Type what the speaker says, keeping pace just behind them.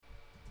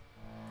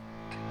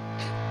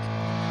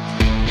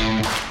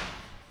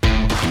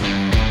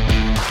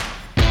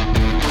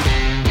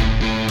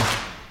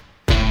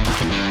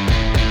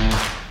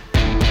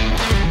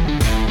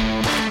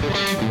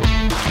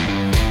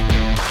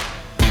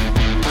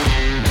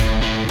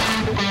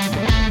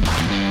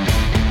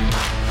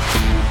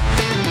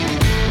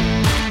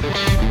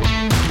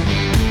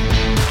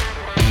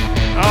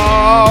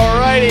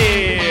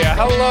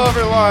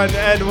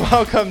everyone, and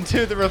welcome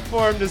to the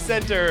Reformed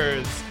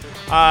Dissenters.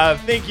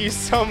 Thank you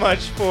so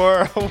much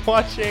for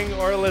watching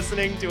or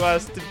listening to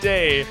us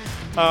today.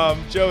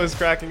 Joe is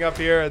cracking up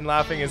here, and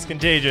laughing is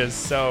contagious,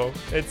 so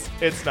it's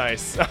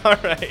nice. All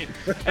right.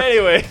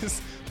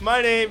 Anyways,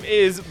 my name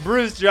is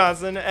Bruce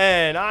Johnson,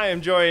 and I am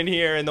joined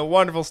here in the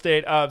wonderful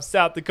state of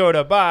South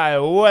Dakota by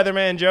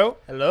Weatherman Joe.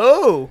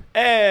 Hello.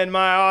 And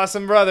my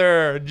awesome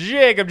brother,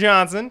 Jacob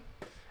Johnson,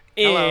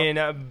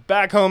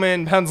 back home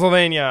in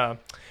Pennsylvania.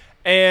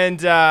 And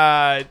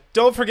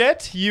don't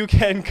forget, you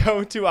can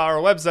go to our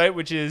website,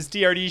 which is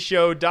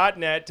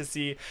trdshow.net, to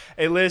see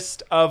a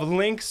list of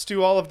links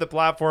to all of the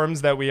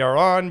platforms that we are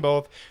on,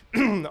 both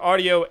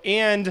audio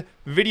and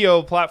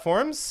video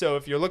platforms. So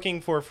if you're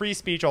looking for free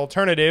speech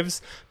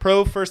alternatives,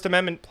 pro-First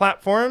Amendment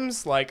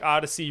platforms like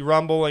Odyssey,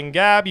 Rumble, and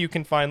Gab, you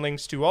can find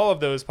links to all of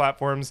those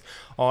platforms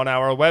on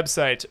our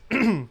website.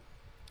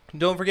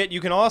 Don't forget,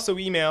 you can also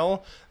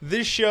email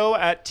this show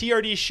at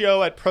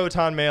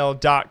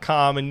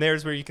trdshow@protonmail.com, and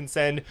there's where you can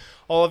send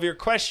all of your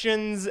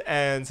questions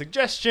and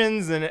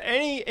suggestions, and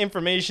any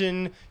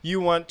information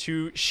you want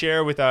to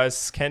share with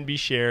us can be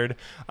shared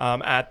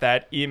at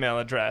that email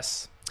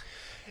address.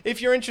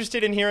 If you're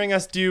interested in hearing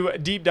us do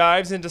deep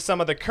dives into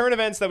some of the current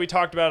events that we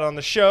talked about on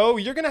the show,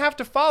 you're going to have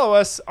to follow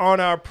us on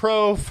our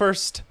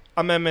pro-First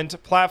Amendment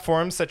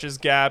platforms such as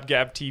Gab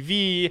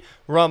TV,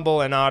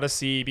 Rumble, and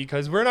Odyssey,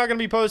 because we're not going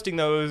to be posting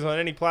those on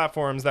any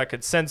platforms that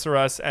could censor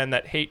us and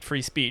that hate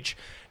free speech.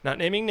 Not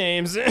naming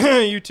names,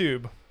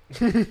 YouTube.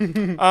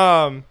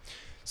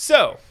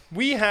 So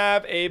we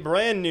have a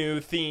brand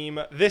new theme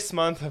this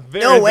month.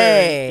 No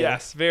way.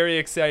 Yes, very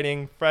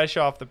exciting, fresh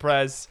off the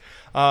press.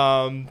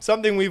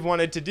 Something we've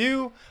wanted to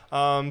do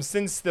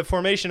since the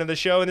formation of the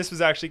show, and this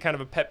was actually kind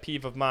of a pet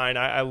peeve of mine.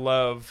 I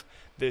love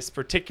this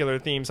particular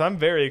theme, so I'm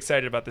very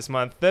excited about this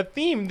month. The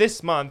theme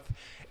this month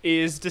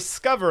is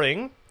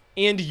discovering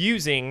and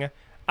using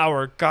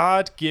our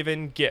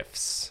God-given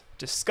gifts.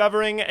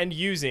 Discovering and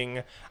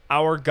using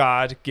our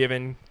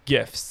God-given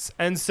gifts.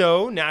 And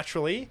so,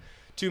 naturally,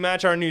 to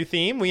match our new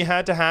theme, we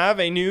had to have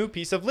a new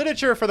piece of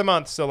literature for the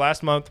month. So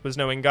last month was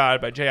Knowing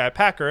God by J.I.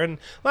 Packer, and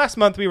last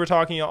month we were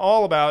talking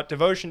all about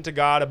devotion to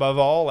God above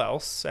all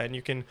else, and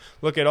you can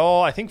look at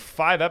all, I think,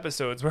 5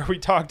 episodes where we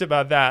talked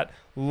about that.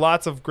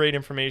 Lots of great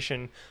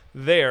information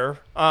there.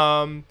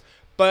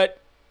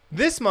 But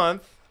this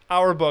month,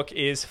 our book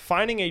is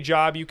Finding a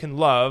Job You Can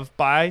Love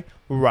by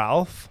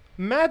Ralph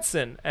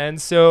Madsen.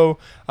 And so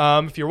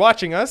if you're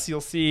watching us,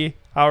 you'll see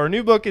our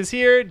new book is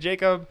here.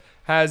 Jacob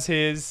has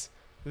his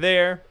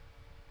there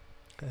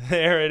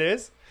it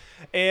is.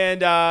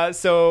 And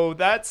so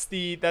that's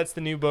the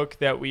new book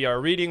that we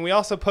are reading. We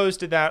also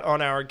posted that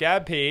on our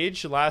Gab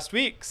page last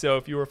week, so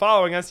if you were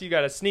following us, you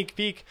got a sneak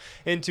peek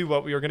into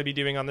what we were going to be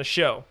doing on the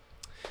show.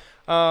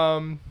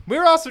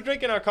 We're also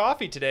drinking our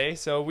coffee today,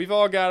 so we've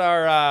all got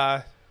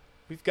our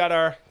got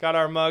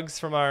our mugs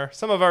from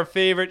some of our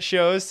favorite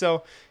shows.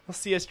 So you'll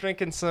see us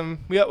drinking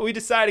some. We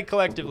decided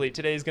collectively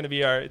today is going to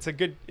be it's a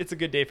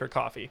good day for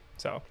coffee.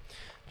 So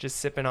just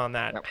sipping on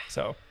that. Yep.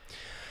 So,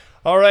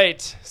 all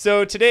right.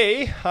 So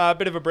today, a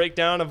bit of a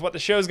breakdown of what the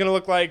show is going to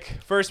look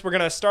like. First, we're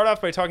going to start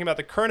off by talking about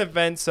the current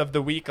events of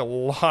the week. A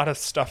lot of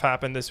stuff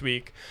happened this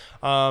week.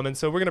 And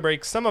so we're going to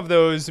break some of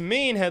those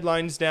main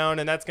headlines down,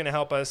 and that's going to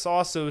help us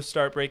also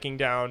start breaking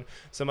down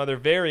some other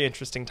very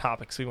interesting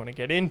topics we want to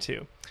get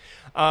into.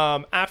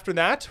 After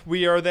that,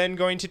 we are then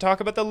going to talk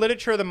about the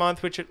literature of the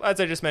month, which, as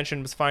I just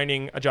mentioned, was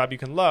Finding a Job You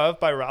Can Love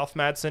by Ralph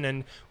Madsen.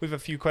 And we have a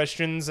few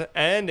questions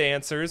and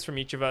answers from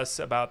each of us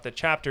about the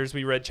chapters.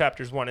 We read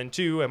chapters 1 and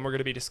 2, and we're going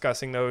to be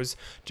discussing those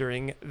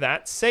during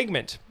that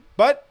segment.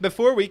 But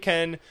before we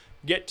can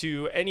get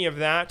to any of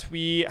that,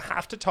 we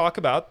have to talk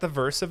about the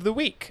verse of the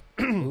week.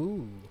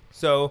 Ooh.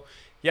 So,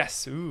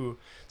 yes, ooh.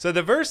 So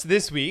the verse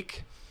this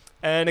week,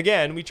 and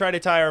again, we try to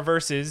tie our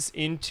verses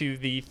into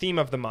the theme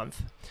of the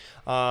month.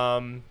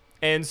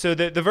 And so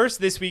the verse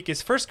this week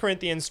is 1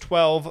 Corinthians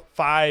 12,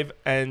 5,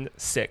 and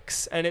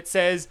 6. And it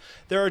says,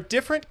 there are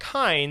different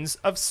kinds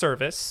of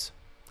service,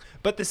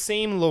 but the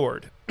same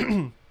Lord.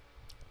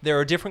 There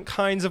are different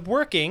kinds of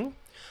working,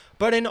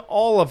 but in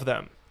all of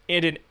them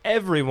and in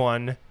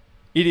everyone,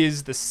 it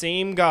is the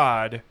same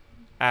God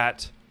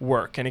at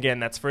work. And again,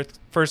 that's 1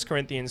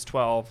 Corinthians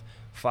 12,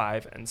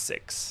 5, and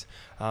 6.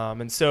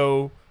 And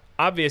so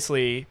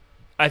obviously,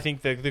 I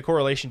think the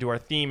correlation to our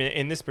theme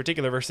in this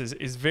particular verse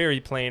is very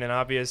plain and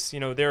obvious.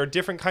 You know, there are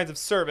different kinds of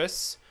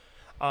service,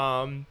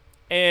 and,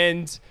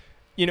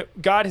 you know,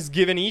 God has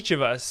given each of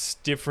us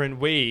different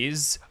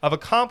ways of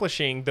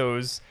accomplishing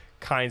those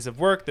kinds of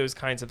work, those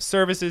kinds of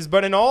services,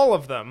 but in all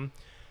of them,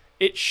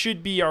 it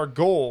should be our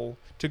goal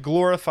to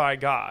glorify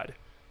God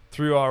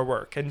through our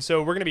work. And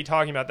so we're going to be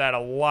talking about that a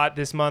lot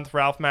this month.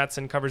 Ralph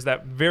Madsen covers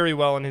that very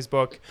well in his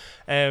book,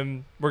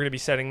 and we're going to be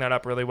setting that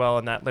up really well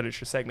in that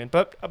literature segment.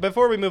 But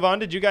before we move on,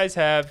 did you guys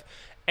have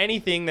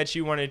anything that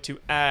you wanted to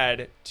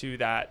add to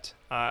that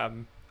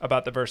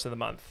about the verse of the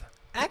month?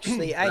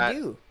 Actually, I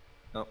do.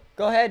 Oh.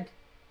 Go ahead.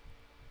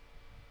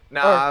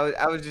 No,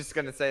 I was just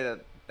going to say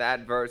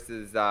that verse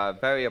is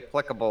very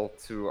applicable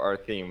to our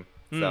theme.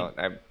 So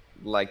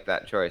like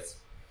that choice.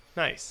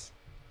 Nice.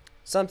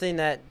 Something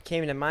that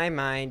came to my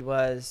mind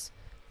was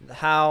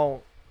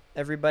how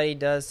everybody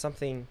does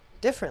something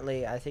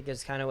differently. I think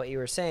is kind of what you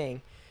were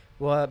saying.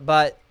 Well,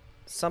 but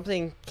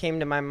something came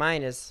to my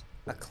mind is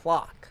a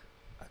clock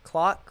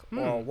or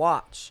a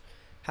watch.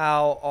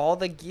 How all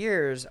the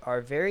gears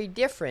are very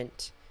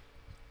different,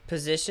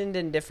 positioned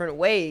in different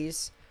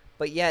ways,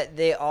 but yet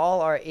they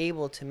all are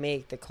able to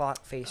make the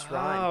clock face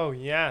run. Oh,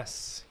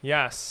 yes.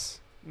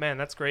 Man,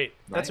 that's great.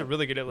 That's a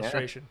really good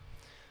illustration.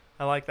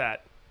 I like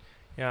that.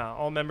 Yeah,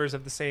 all members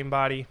of the same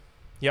body.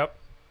 Yep.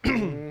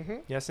 Mm-hmm.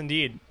 Yes,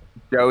 indeed.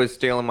 Joe is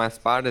stealing my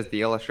spot as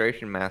the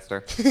illustration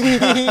master.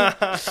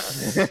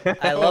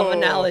 I love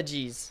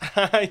analogies.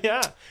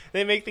 Yeah,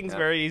 they make things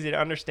very easy to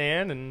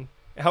understand, and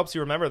it helps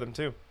you remember them,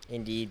 too.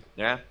 Indeed.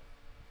 Yeah.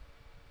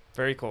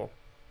 Very cool.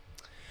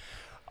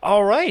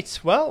 All right.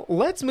 Well,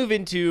 let's move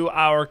into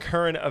our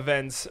current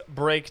events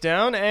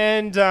breakdown.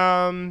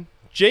 And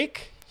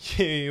Jake,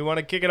 you want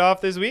to kick it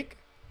off this week?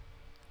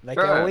 Like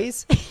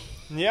always?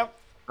 Yep.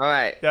 All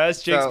right. Yeah,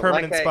 that's Jake's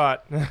permanent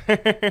spot.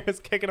 It's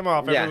kicking him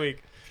off every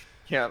week.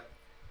 Yep.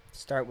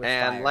 Start with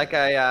and fire. like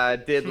I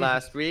did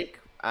last week,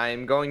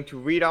 I'm going to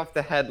read off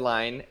the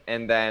headline,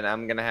 and then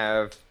I'm going to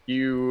have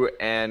you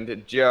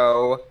and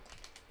Joe,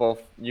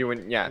 both you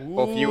and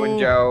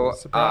Joe,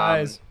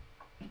 surprise.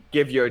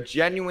 Give your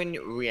genuine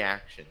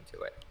reaction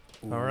to it.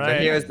 All right.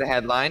 So here's the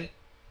headline.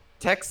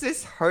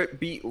 Texas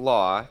heartbeat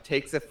law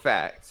takes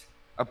effect.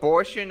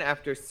 Abortion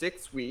after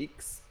 6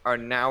 weeks are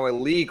now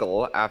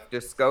illegal after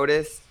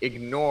SCOTUS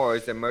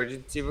ignores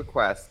emergency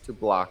request to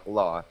block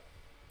law.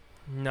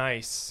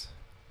 Nice.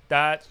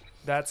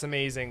 That's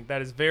amazing.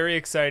 That is very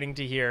exciting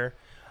to hear.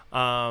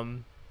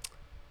 And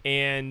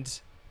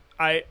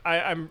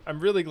I'm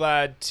really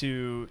glad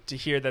to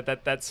hear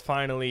that's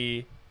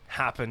finally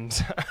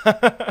happened.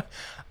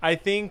 I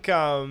think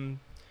I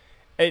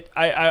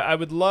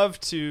would love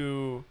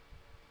to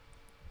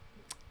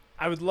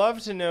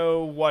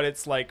know what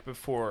it's like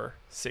before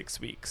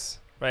 6 weeks.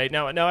 Right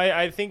now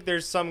I think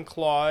there's some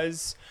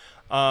clause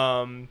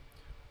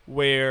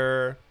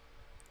where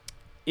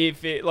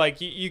if it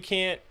like you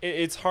can't,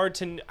 it's hard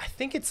to, I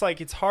think it's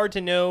hard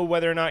to know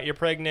whether or not you're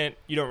pregnant.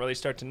 You don't really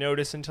start to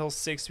notice until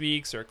 6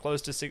 weeks or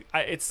close to 6.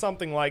 It's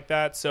something like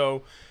that.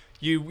 So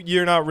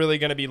you're not really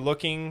going to be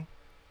looking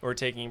or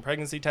taking a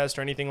pregnancy test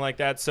or anything like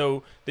that.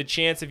 So the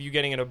chance of you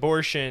getting an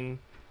abortion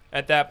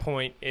at that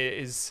point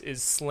is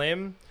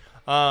slim.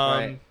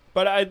 Right.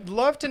 But I'd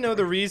love to know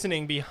the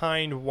reasoning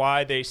behind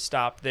why they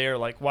stopped there.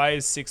 Like, why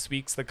is 6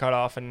 weeks the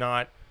cutoff and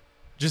not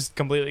just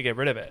completely get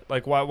rid of it?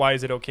 Like, why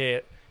is it okay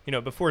at,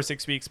 before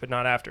 6 weeks, but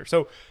not after?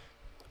 So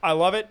I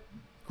love it.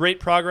 Great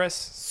progress.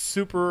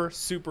 Super,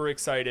 super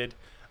excited.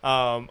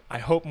 I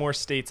hope more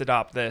states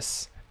adopt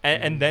this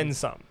and then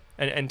some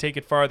and take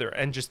it farther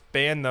and just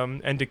ban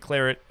them and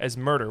declare it as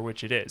murder,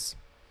 which it is.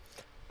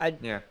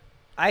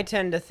 I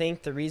tend to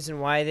think the reason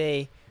why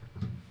they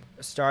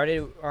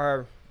started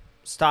or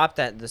stopped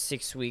at the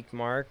 6 week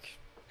mark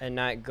and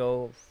not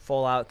go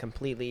full out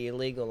completely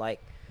illegal like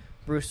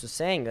Bruce was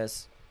saying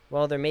is,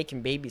 well, they're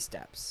making baby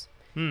steps.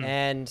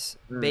 And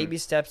baby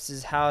steps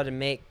is how to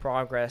make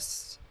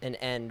progress and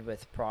end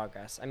with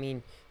progress. I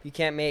mean, you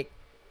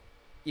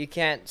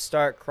can't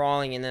start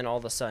crawling and then all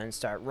of a sudden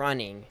start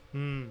running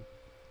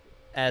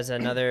as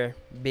another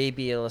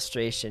baby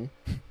illustration.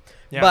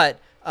 Yeah. But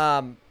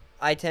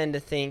I tend to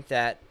think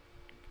that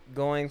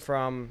going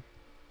from,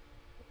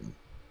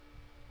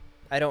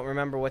 I don't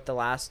remember what the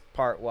last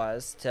part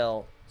was,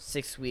 till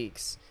 6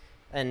 weeks,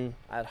 and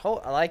I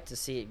like to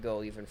see it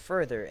go even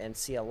further and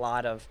see a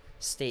lot of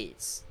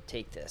states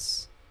take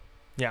this.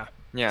 Yeah.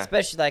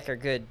 Especially like our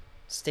good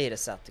state of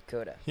South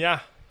Dakota.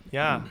 Yeah.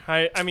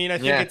 I mean, I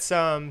think it's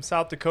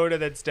South Dakota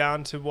that's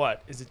down to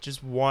what? Is it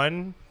just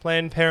one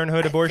Planned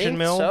Parenthood abortion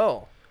mill?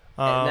 So.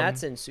 And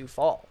that's in Sioux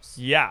Falls.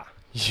 Yeah,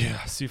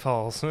 Sioux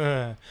Falls.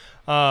 So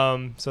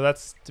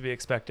that's to be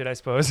expected, I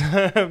suppose.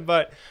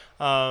 But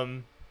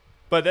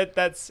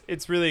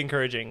it's really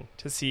encouraging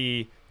to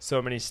see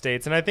so many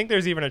states. And I think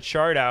there's even a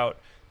chart out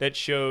that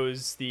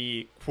shows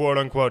the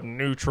quote-unquote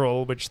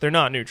neutral, which they're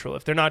not neutral.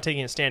 If they're not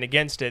taking a stand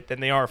against it, then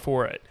they are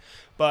for it.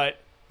 But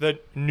the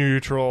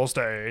neutral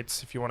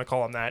states, if you want to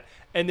call them that.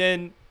 And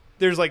then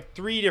there's like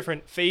 3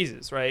 different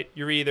phases, right?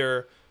 You're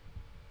either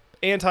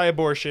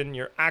anti-abortion,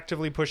 you're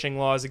actively pushing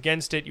laws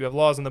against it. You have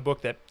laws on the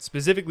book that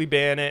specifically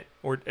ban it,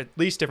 or at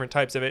least different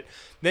types of it.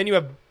 Then you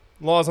have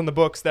laws on the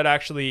books that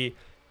actually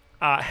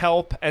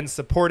help and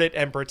support it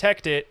and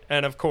protect it.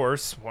 And of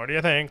course, what do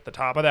you think? The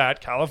top of that,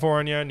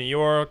 California, New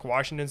York,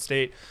 Washington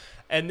State.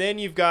 And then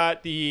you've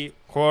got the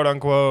quote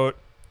unquote,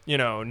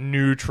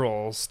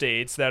 neutral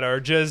states that are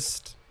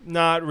just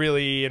not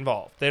really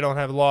involved. They don't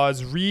have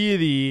laws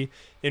really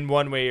in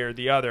one way or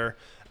the other.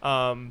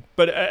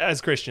 But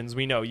as Christians,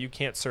 we know you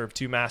can't serve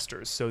 2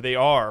 masters. So they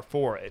are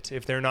for it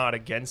if they're not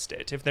against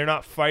it. If they're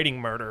not fighting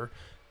murder,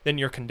 then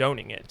you're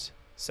condoning it.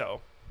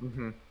 So,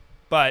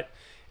 but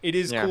it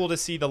is cool to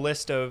see the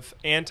list of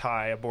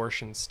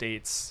anti-abortion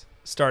states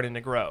starting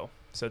to grow.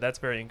 So that's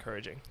very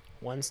encouraging.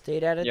 One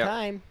state at a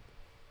time.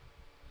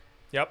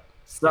 Yep.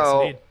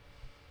 So, indeed.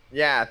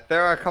 yeah,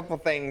 there are a couple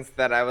things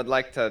that I would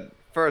like to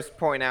first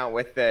point out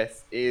with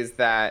this is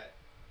that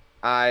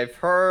I've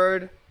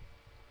heard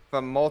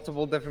from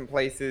multiple different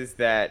places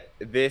that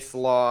this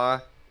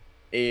law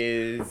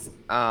is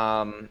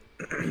not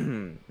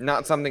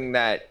something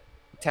that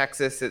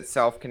Texas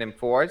itself can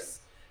enforce,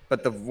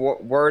 but the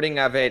wording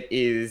of it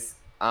is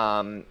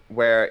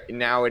where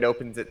now it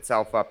opens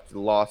itself up to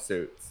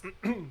lawsuits.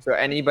 So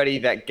anybody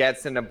that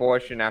gets an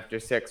abortion after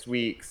 6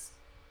 weeks,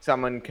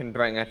 someone can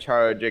bring a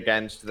charge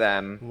against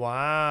them.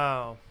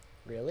 Wow.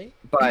 Really?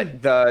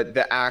 But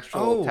the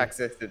actual Oh.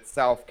 Texas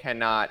itself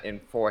cannot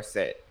enforce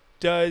it.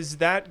 Does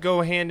that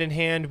go hand in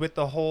hand with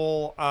the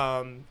whole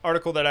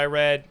article that I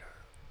read?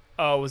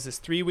 Was this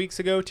 3 weeks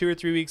ago, 2 or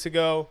 3 weeks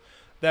ago?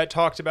 That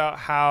talked about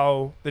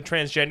how the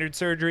transgendered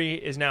surgery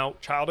is now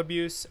child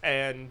abuse,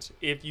 and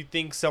if you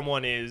think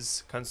someone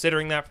is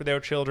considering that for their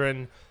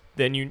children,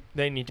 then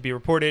they need to be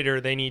reported, or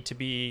they need to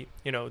be,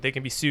 they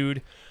can be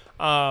sued.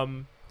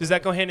 Does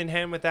that go hand in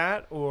hand with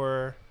that,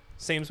 or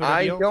same sort of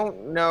I deal?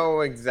 don't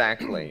know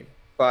exactly,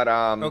 but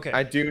Okay.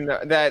 I do know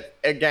that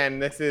again.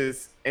 This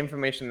is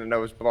information that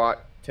was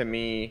brought to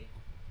me,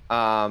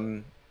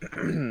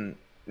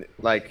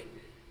 like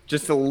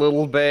just a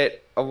little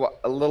bit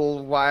a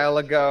little while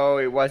ago.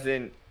 It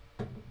wasn't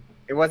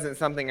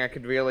something I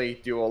could really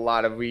do a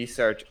lot of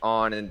research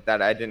on, and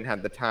that I didn't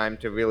have the time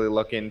to really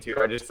look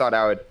into. I just thought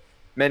I would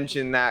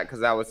mention that because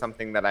that was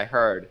something that I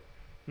heard.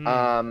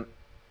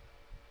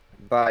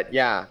 But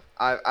yeah,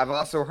 I've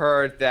also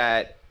heard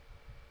that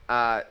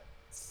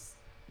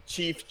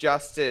Chief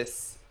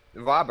Justice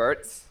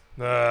Roberts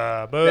Boo.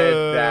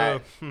 said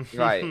that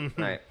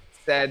right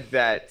said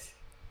that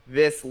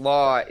this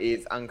law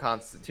is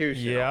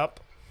unconstitutional. Yep.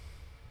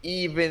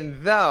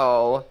 Even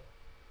though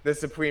the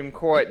Supreme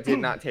Court did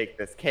not take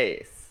this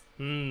case.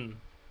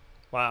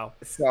 Wow.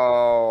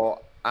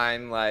 So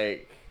I'm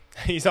like,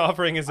 He's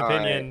offering his All right.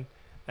 opinion,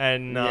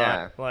 and not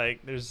Yeah.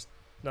 like there's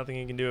nothing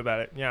he can do about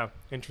it. Yeah,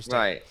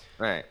 interesting.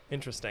 right.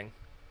 Interesting.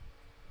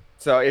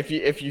 So if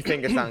you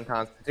think it's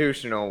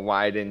unconstitutional,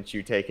 why didn't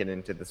you take it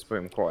into the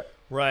Supreme Court?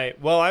 Right.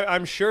 Well,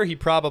 I'm sure he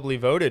probably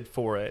voted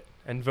for it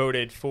and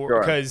voted for Sure.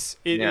 because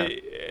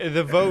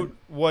the vote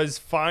was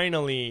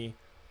finally,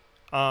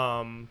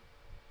 or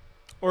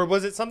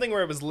was it something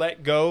where it was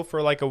let go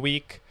for like a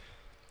week?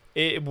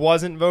 It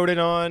wasn't voted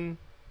on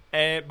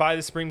by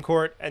the Supreme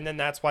Court, and then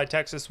that's why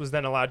Texas was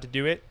then allowed to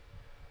do it.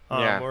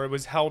 Or it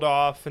was held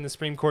off, and the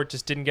Supreme Court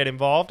just didn't get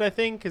involved. I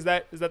think is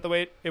that the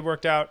way it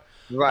worked out?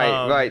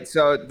 Right.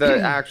 So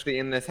actually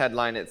in this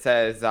headline it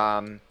says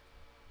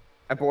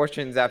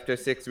abortions after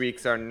 6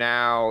 weeks are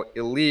now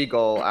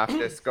illegal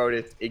after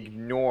SCOTUS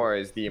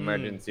ignores the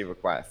emergency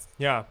request.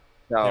 Yeah.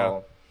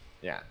 So,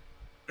 yeah.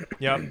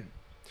 Yep.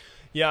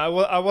 Yeah,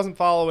 I wasn't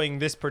following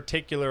this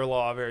particular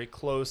law very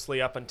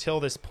closely up until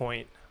this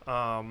point.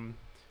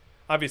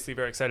 Obviously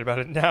very excited about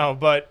it now,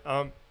 but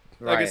I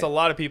guess a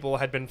lot of people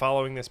had been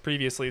following this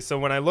previously. So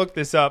when I looked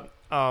this up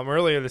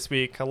earlier this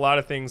week, a lot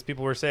of things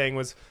people were saying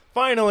was,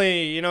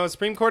 finally,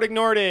 Supreme Court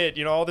ignored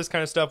it, all this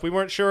kind of stuff. We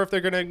weren't sure if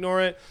they're going to ignore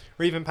it,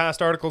 or even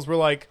past articles were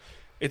like,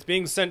 it's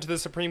being sent to the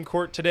Supreme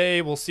Court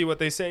today. We'll see what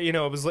they say.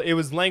 It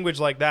was language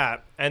like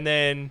that. And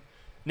then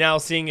now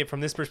seeing it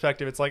from this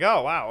perspective, it's like,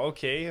 oh, wow,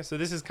 okay. So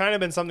this has kind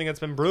of been something that's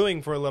been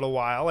brewing for a little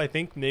while. I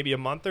think maybe a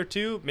month or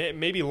two,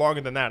 maybe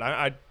longer than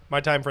that. My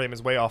time frame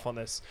is way off on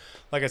this.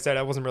 Like I said,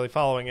 I wasn't really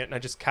following it, and I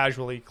just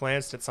casually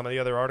glanced at some of the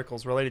other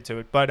articles related to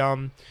it. But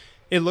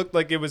it looked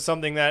like it was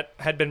something that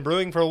had been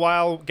brewing for a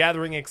while,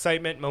 gathering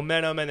excitement,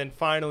 momentum, and then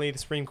finally the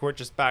Supreme Court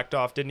just backed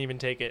off, didn't even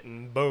take it,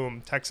 and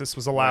boom, Texas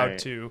was allowed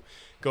to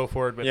go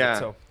forward with it.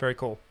 So very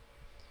cool.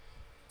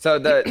 So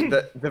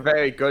the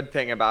very good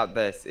thing about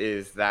this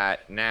is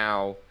that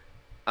now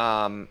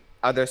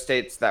other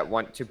states that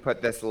want to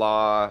put this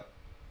law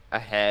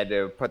ahead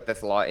or put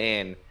this law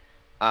in,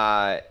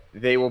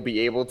 they will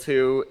be able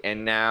to,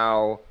 and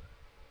now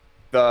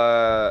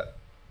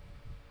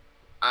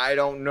I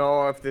don't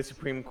know if the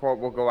Supreme Court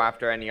will go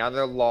after any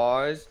other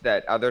laws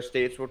that other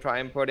states will try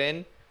and put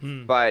in,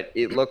 but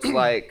it looks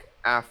like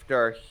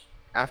after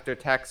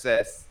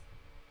Texas,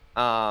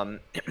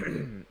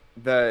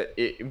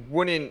 it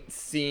wouldn't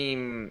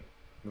seem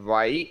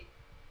right,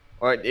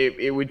 or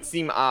it would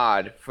seem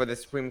odd for the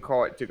Supreme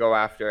Court to go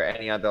after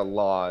any other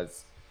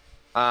laws.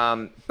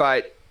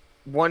 But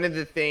one of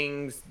the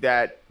things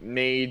that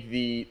made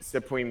the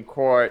Supreme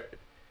Court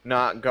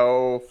not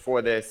go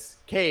for this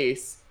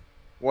case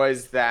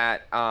was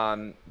that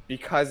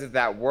because of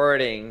that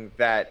wording,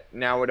 that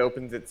now it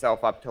opens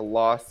itself up to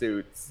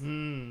lawsuits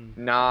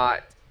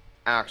not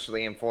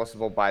actually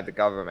enforceable by the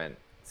government.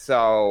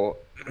 So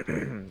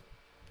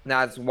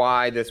that's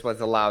why this was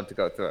allowed to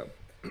go through.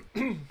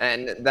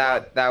 And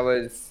that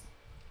was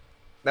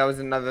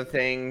another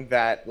thing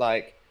that,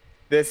 like,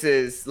 this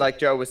is, like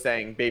Joe was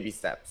saying, baby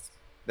steps.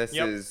 This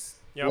is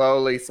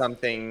slowly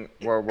something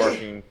we're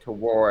working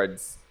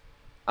towards.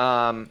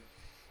 But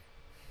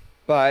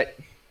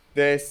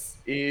this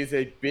is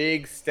a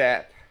big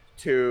step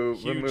to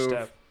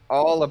remove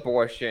all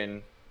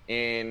abortion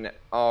in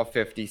all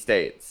 50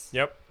 states.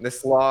 Yep.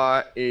 This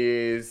law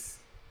is,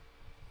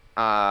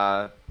 this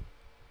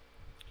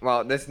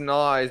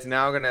law is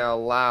now going to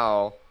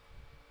allow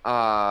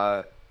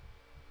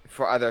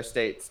for other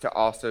states to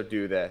also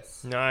do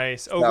this.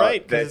 Nice. Oh, So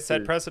right, because it this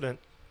set is- precedent.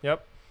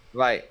 Yep.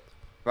 Right.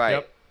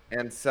 Yep.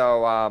 And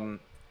so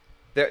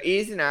there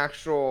is an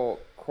actual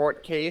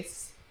court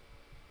case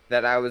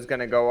that I was going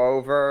to go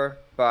over,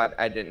 but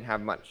I didn't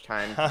have much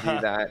time to do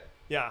that.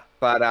 Yeah.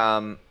 But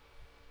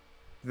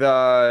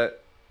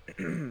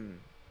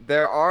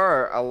there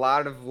are a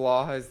lot of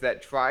laws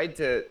that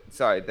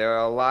there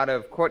are a lot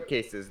of court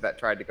cases that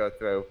tried to go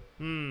through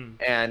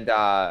and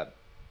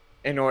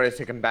in order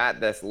to combat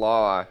this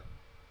law,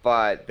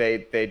 but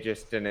they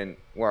just didn't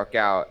work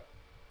out.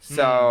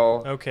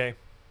 So Okay.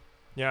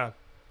 Yeah.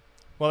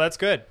 Well, that's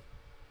good.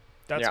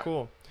 That's Yeah.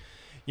 cool.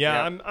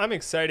 Yeah, Yeah. I'm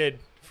excited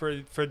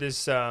for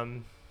this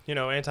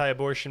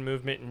anti-abortion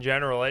movement in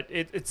general.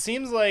 It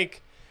seems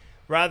like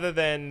rather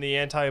than the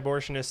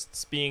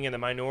anti-abortionists being in the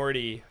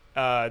minority,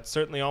 it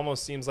certainly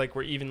almost seems like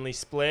we're evenly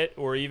split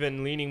or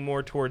even leaning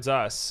more towards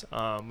us,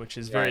 which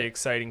is very Right.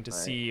 exciting to Right.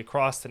 see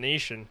across the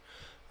nation.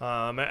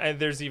 And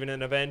there's even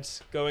an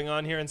event going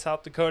on here in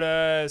South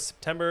Dakota,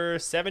 September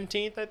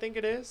 17th, I think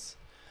it is.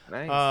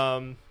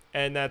 nice.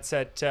 And that's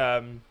at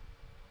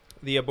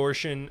the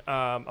abortion.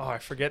 I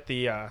forget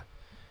the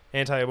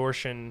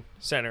anti-abortion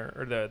center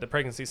or the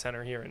pregnancy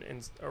center here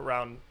in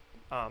around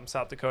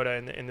South Dakota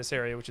in this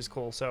area, which is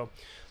cool. So,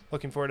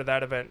 looking forward to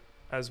that event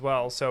as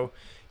well. So,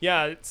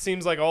 yeah, it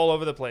seems like all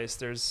over the place.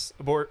 There's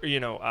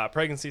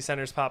pregnancy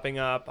centers popping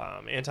up,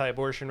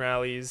 anti-abortion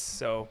rallies.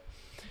 So,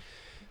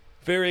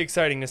 very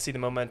exciting to see the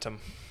momentum.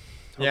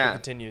 Hope it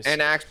continues.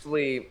 And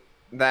actually,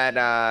 that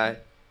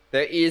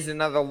there is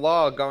another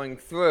law going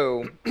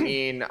through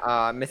in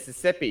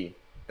Mississippi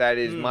that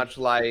is much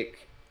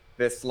like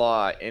this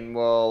law and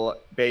will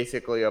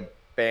basically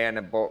ban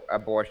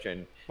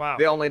abortion. Wow.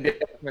 The only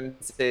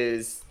difference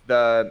is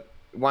the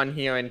one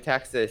here in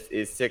Texas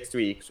is 6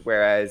 weeks,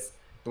 whereas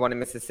the one in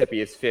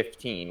Mississippi is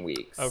 15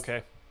 weeks.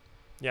 Okay.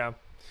 Yeah.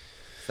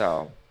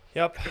 So,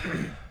 Yep.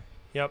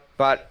 Yep.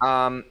 but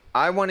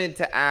I wanted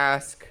to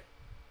ask,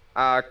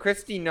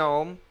 Christy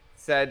Nome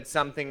said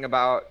something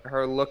about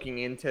her looking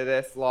into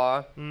this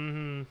law,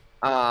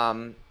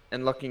 Mm-hmm.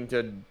 and looking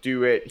to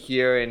do it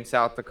here in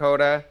South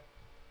Dakota.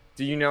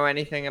 Do you know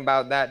anything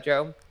about that,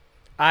 Joe?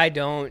 I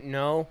don't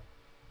know.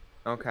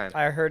 Okay.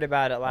 I heard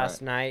about it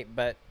last night,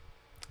 but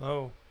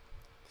Oh.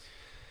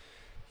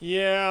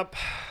 Yep.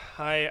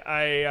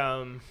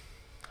 I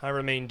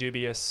remain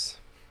dubious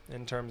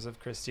in terms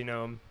of Kristi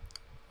Noem.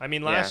 I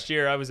mean, last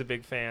year I was a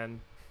big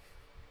fan.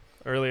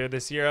 Earlier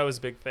this year I was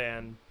a big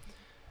fan.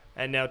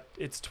 And now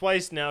it's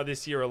twice now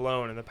this year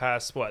alone in the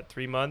past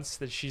 3 months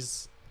that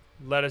she's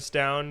let us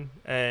down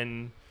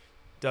and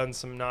done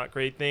some not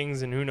great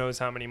things, and who knows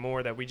how many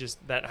more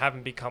that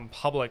haven't become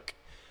public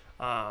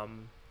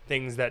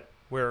things that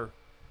we're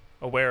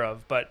aware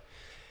of. But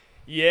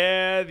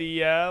yeah,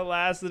 the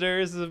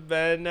Lassiters have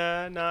been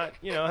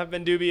have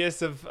been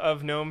dubious of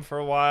Noem for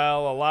a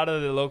while. A lot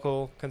of the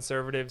local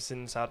conservatives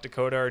in South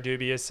Dakota are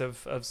dubious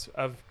of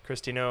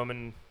Kristi Noem,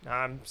 and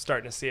I'm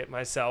starting to see it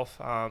myself.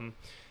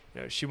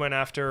 She went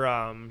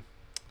after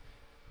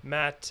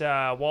Matt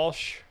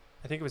Walsh.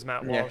 I think it was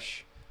Matt Yeah.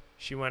 Walsh.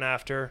 She went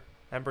after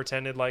and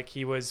pretended like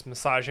he was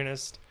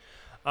misogynist.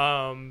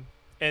 And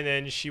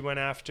then she went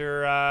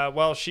after,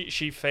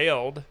 she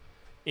failed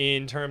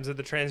in terms of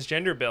the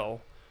transgender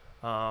bill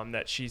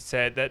that she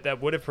said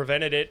that would have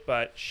prevented it,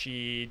 but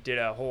she did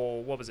a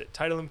whole,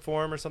 title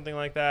inform or something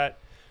like that.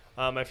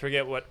 I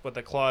forget what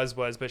the clause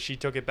was, but she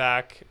took it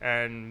back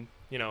and,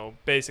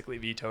 basically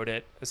vetoed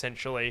it,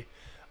 essentially.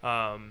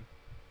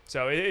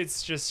 So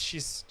it's just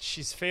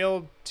she's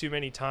failed too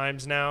many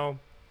times now,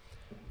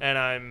 and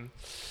I'm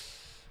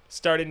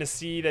starting to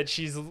see that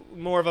she's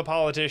more of a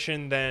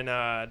politician than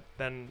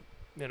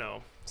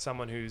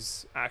someone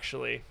who's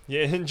actually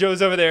And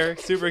Joe's over there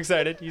super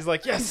excited. He's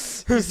like,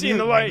 yes, he's seeing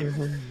the light.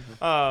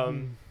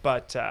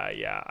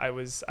 I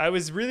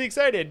was really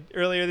excited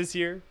earlier this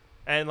year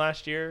and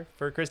last year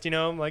for Kristi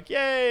Noem. Like,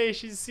 yay,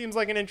 she seems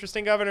like an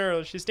interesting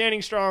governor. She's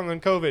standing strong on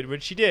COVID,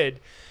 which she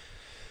did.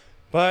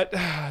 But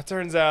it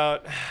turns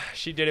out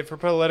she did it for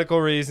political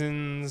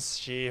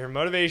reasons. Her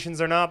motivations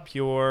are not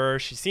pure.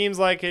 She seems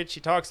like it. She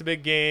talks a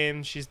big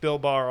game. She's Bill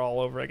Barr all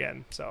over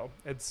again. So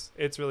it's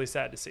really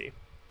sad to see.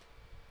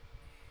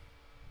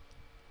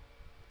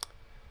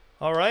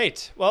 All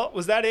right. Well,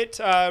 was that it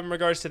in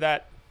regards to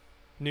that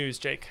news,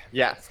 Jake?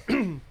 Yes.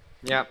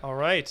 Yep. All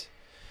right.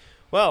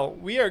 Well,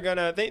 we are going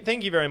to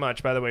thank you very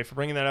much, by the way, for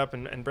bringing that up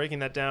and breaking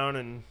that down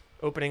and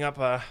opening up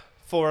a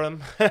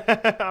forum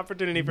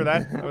opportunity for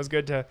that. That was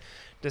good to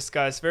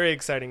discuss. Very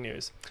exciting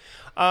news.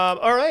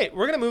 All right.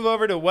 We're going to move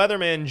over to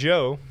Weatherman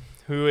Joe,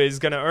 who is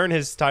going to earn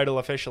his title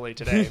officially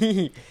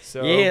today.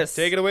 So Yes.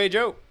 Take it away,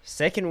 Joe.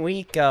 second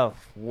week of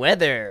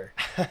weather.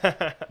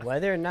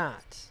 Weather or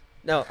not.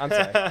 No, I'm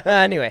sorry.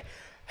 Anyway,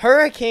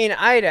 Hurricane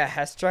Ida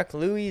has struck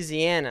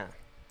Louisiana,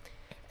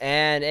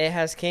 and it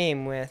has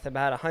came with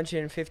about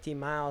 150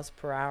 miles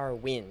per hour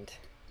wind.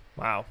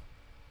 Wow.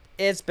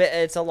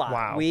 It's a lot.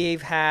 Wow.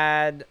 We've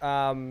had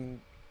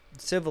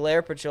Civil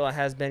Air Patrol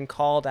has been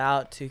called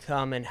out to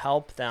come and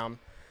help them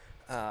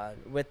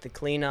with the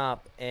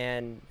cleanup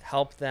and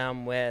help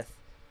them with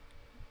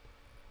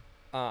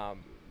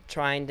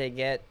trying to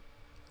get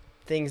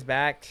things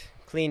back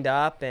cleaned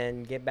up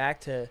and get back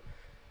to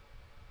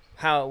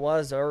how it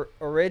was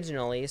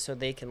originally so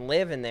they can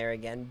live in there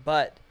again.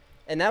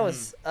 And that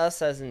was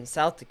us, as in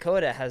South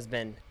Dakota has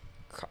been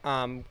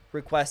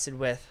requested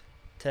with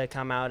to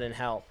come out and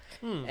help.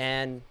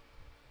 And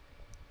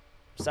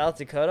South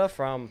Dakota,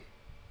 from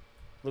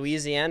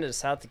Louisiana to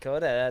South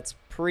Dakota, that's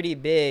pretty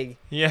big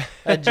Yeah.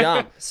 a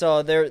jump. So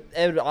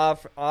it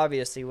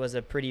obviously was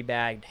a pretty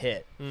bad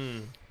hit.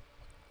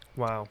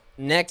 Wow.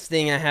 Next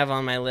thing I have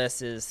on my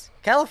list is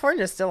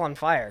California's still on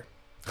fire.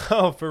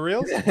 Oh, for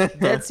real?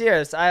 Dead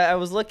serious. I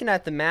was looking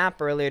at the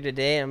map earlier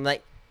today, and I'm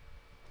like,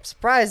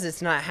 surprised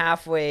it's not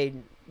halfway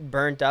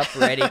burnt up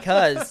already,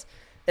 because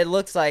it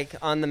looks like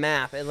on the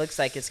map, it looks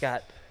like it's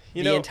got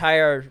the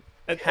entire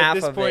half at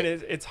this of point,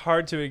 it. it's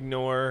hard to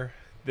ignore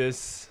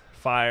this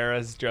fire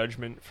as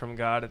judgment from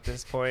God at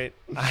this point.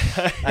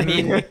 I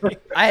mean,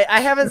 I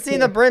haven't seen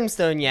the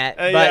brimstone yet.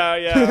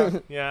 But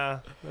yeah.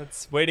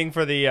 That's waiting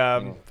for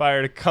the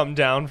fire to come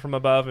down from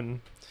above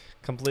and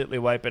completely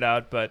wipe it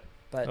out. But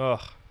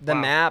the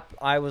map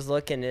I was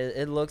looking,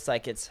 it looks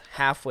like it's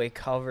halfway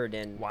covered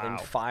in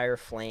fire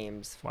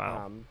flames.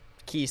 Wow.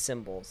 Key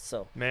symbols.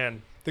 So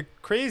man, the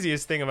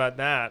craziest thing about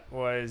that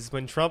was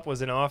when Trump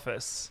was in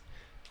office.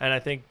 And I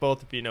think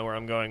both of you know where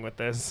I'm going with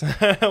this.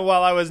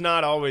 While I was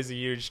not always a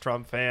huge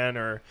Trump fan,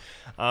 or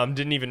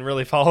didn't even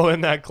really follow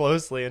him that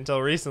closely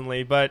until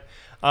recently, but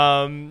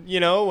when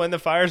the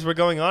fires were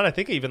going on, I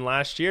think even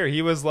last year,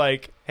 he was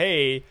like,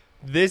 hey,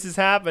 this is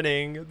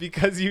happening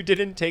because you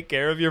didn't take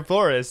care of your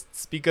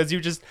forests, because you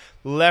just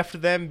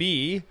left them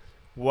be.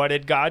 What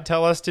did God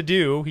tell us to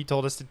do? He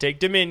told us to take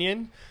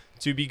dominion,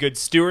 to be good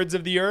stewards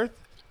of the earth.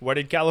 What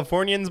did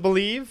Californians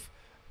believe?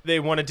 They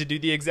wanted to do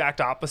the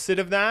exact opposite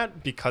of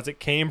that because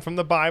it came from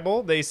the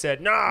Bible. They said,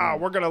 nah,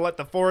 we're going to let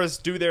the forests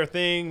do their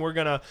thing. We're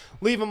going to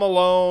leave them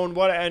alone.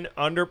 What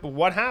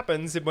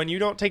happens when you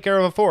don't take care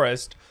of a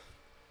forest?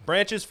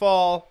 Branches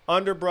fall,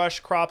 underbrush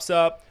crops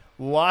up,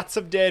 lots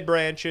of dead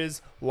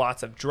branches,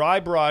 lots of dry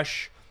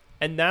brush,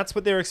 and that's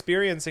what they're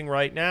experiencing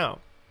right now.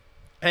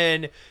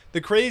 And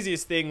the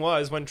craziest thing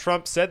was when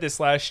Trump said this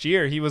last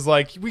year, he was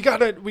like, you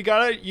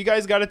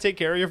guys gotta take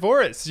care of your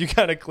forests. You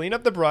gotta clean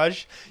up the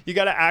brush. You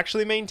gotta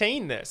actually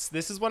maintain this.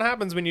 This is what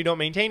happens when you don't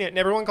maintain it. And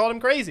everyone called him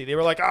crazy. They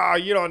were like,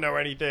 you don't know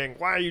anything.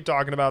 Why are you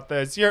talking about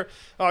this? You're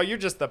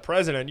just the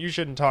president. You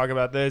shouldn't talk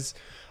about this.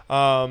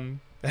 And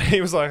he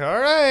was like, all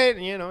right.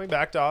 He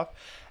backed off.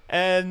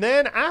 And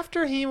then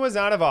after he was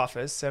out of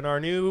office and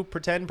our new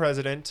pretend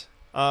president,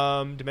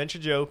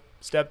 Dementia Joe,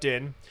 stepped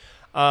in,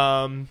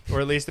 or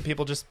at least the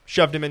people just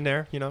shoved him in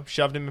there,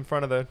 shoved him in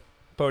front of the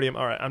podium.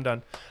 All right, I'm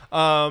done.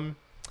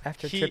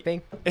 After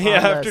tripping?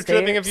 Yeah, after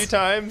tripping a few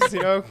times,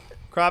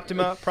 propped him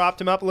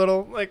up a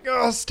little, like,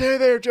 stay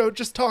there, Joe,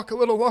 just talk a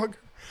little longer.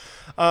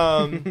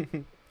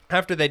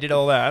 After they did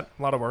all that,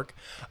 a lot of work,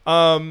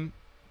 the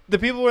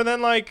people were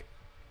then like,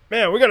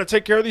 man, we got to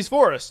take care of these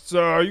forests.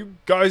 You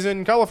guys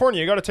in California,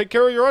 you got to take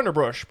care of your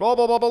underbrush, blah,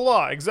 blah, blah, blah,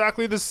 blah.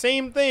 Exactly the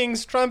same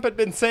things Trump had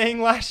been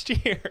saying last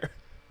year.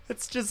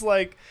 It's just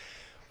like,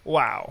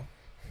 wow.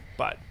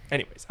 But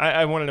anyways,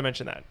 I wanted to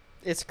mention that.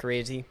 It's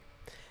crazy.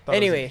 Thought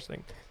anyway,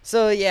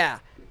 so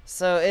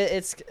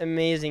it's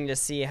amazing to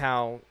see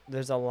how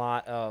there's a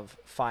lot of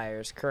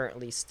fires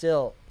currently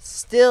still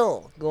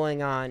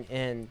going on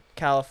in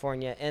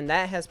California, and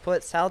that has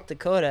put South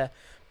Dakota,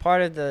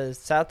 part of the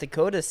South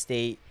Dakota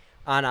state,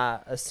 on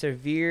a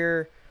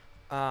severe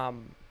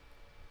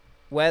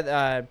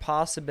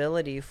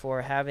possibility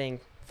for having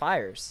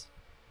fires.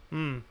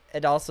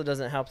 It also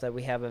doesn't help that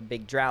we have a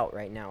big drought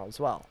right now as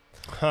well.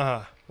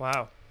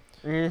 Wow.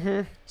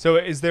 So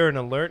is there an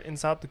alert in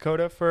South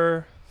Dakota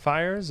for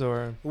fires,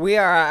 or? We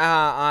are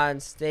on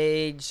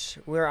stage.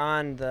 We're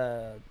on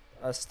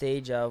a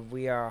stage of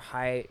we are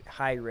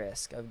high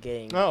risk of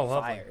getting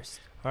fires.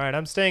 All right,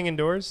 I'm staying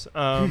indoors.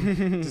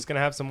 Just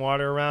gonna have some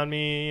water around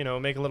me.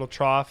 Make a little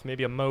trough,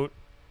 maybe a moat.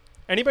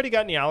 Anybody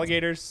got any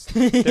alligators?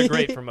 They're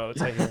great for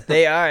moats, I hear.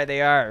 They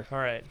are. All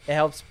right. It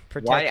helps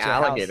protect Why your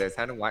alligators? house.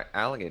 How do white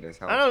alligators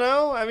help? I don't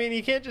know. I mean,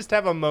 you can't just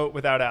have a moat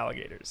without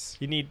alligators.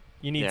 You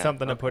need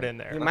something to put in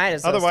there. You might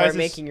as well start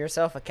making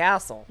yourself a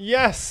castle.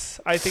 Yes,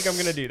 I think I'm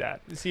gonna do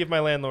that. See if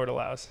my landlord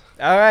allows.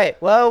 All right.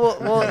 Well,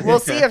 we'll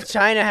see if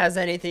China has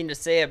anything to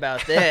say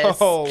about this.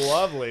 Oh,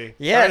 lovely.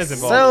 Yes. China's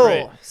involved.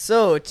 Great.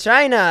 So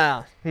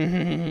China.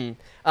 China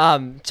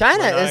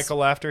Maniacal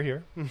laughter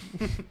here.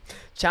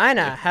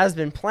 China has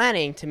been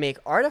planning to make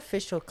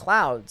artificial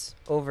clouds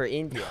over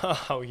India.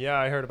 Oh, yeah,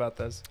 I heard about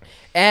this.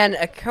 And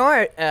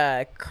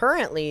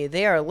currently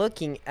they are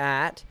looking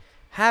at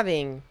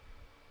having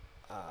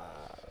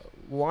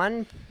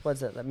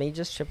let me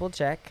just triple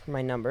check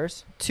my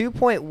numbers.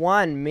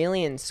 2.1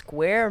 million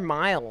square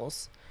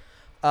miles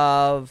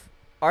of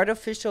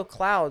artificial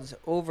clouds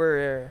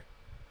over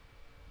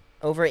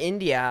over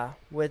India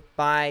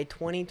by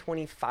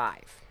 2025.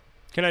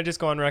 Can I just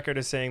go on record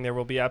as saying there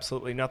will be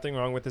absolutely nothing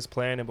wrong with this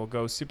plan? It will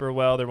go super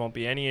well. There won't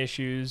be any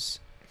issues.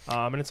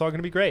 And it's all going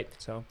to be great.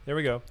 So there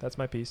we go. That's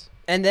my piece.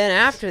 And then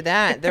after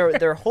that,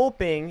 they're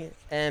hoping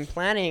and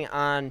planning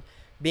on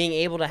being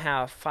able to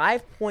have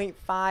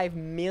 5.5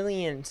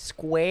 million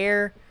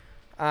square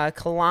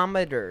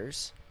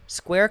kilometers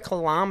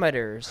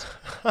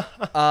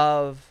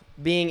of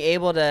being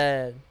able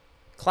to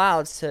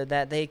clouds so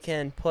that they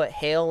can put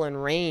hail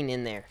and rain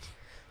in there.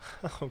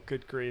 Oh,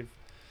 good grief.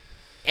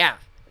 Yeah.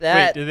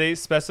 Wait, did they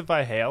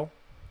specify hail?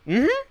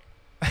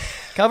 Mm-hmm.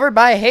 Covered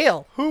by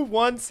hail. Who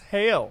wants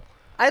hail?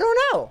 I don't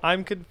know.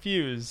 I'm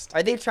confused.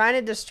 Are they trying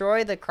to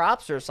destroy the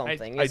crops or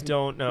something? I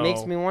don't know.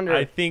 Makes me wonder.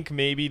 I think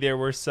maybe there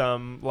were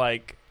some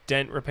like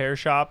dent repair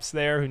shops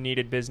there who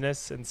needed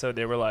business, and so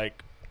they were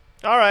like,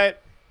 all right,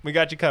 we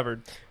got you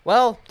covered.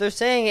 Well, they're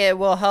saying it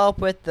will help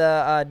with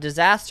the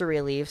disaster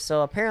relief,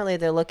 so apparently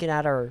they're looking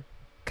at our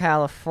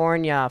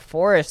California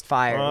forest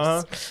fires.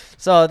 Uh-huh.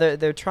 So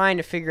they're trying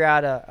to figure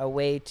out a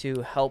way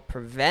to help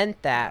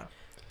prevent that,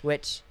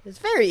 which is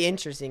very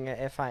interesting,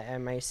 if I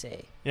may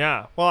say.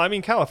 Yeah. Well, I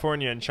mean,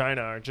 California and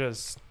China are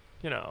just,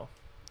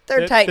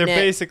 They're tight They're knit.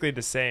 basically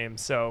the same.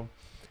 So,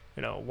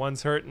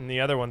 one's hurting, the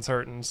other one's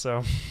hurting.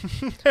 So,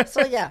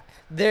 So yeah,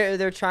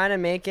 they're trying to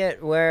make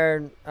it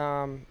where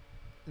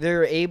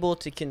they're able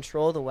to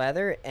control the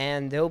weather,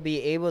 and they'll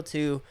be able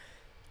to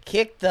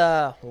kick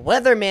the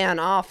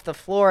weatherman off the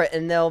floor,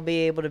 and they'll be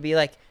able to be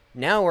like,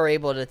 now we're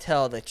able to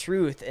tell the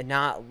truth and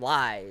not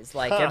lies,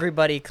 like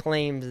everybody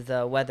claims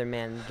the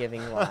weatherman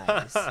giving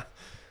lies.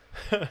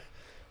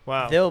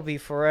 wow. They'll be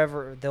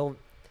forever. They'll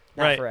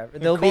not right. forever.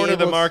 They'll be corner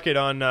able the market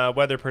on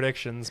weather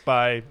predictions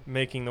by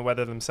making the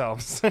weather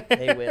themselves.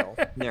 They will.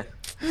 Yeah.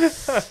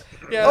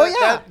 Yeah. Oh,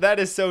 yeah. That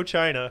is so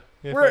China.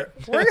 We're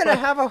gonna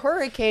have a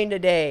hurricane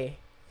today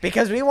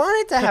because we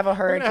wanted to have a We're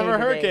hurricane. gonna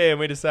have a today. hurricane.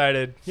 We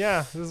decided,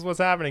 this is what's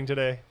happening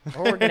today.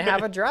 Or we're gonna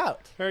have a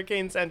drought.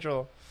 Hurricane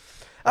Central.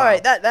 All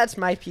right, that's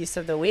my piece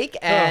of the week,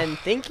 and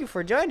thank you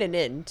for joining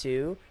in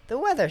to the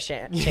Weather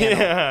Channel.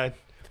 Yeah,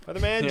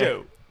 Weatherman Yeah.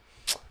 Joe.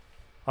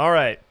 All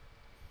right,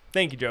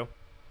 thank you, Joe.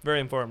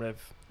 Very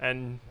informative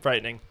and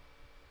frightening.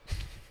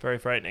 Very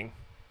frightening.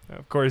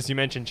 Of course, you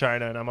mentioned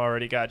China, and I'm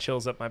already got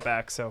chills up my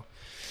back. So,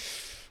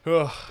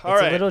 all It's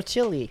right, a little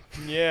chilly.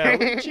 yeah, a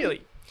little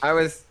chilly. I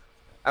was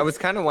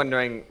kind of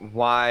wondering,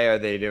 why are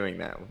they doing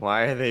that?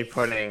 Why are they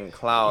putting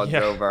clouds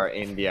Yeah. over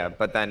India?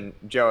 But then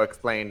Joe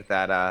explained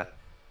that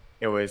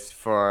it was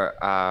for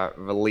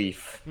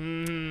relief.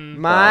 Mm,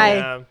 My-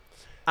 yeah.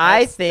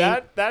 I That's-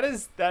 think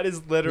that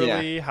is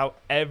literally how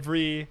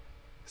every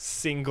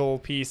single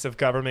piece of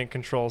government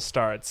control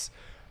starts.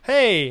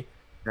 Hey,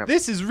 Yep.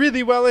 this is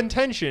really well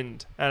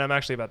intentioned, and I'm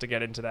actually about to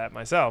get into that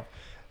myself.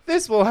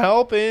 This will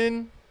help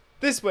in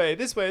this way,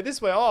 this way,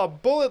 this way. Oh, a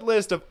bullet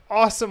list of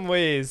awesome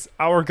ways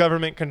our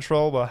government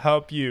control will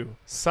help you.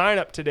 Sign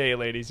up today,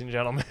 ladies and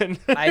gentlemen.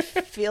 I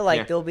feel like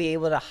Yeah. they'll be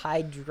able to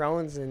hide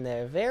drones in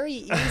there very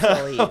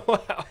easily.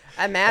 Wow.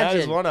 That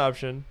is one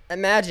option.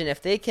 Imagine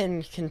if they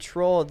can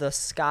control the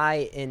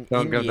sky in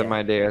Don't India. give them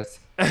ideas.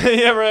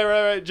 Yeah,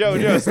 right.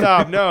 Joe,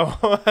 stop. No.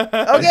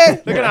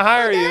 Okay. They're going to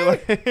hire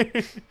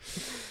you.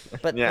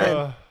 But Yeah.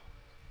 then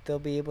they'll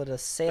be able to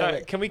sail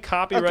it. Can we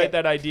copyright Okay.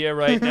 that idea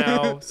right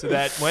now so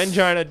that when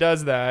China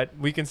does that,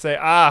 we can say,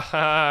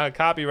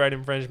 copyright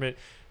infringement.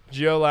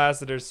 Joe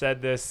Lasseter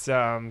said this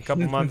a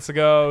couple months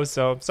ago,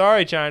 so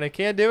sorry, China,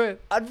 can't do it.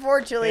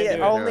 Unfortunately, Can't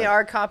do it, only no.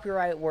 our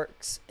copyright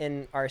works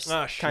in our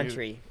Ah, shoot.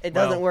 country. It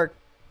Well. doesn't work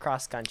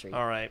cross country.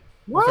 All right,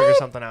 we'll figure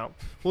something out.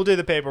 We'll do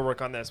the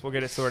paperwork on this. We'll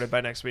get it sorted by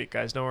next week,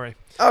 guys. Don't worry.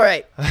 All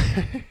right.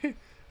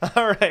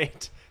 All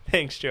right.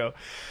 Thanks, Joe.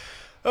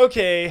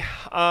 Okay.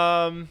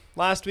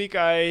 Last week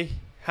I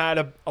had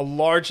a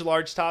large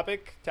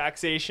topic,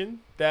 taxation,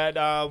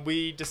 that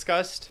we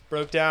discussed,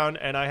 broke down,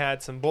 and I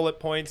had some bullet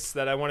points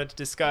that I wanted to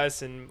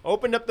discuss and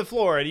opened up the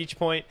floor at each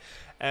point,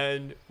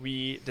 and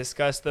we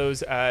discussed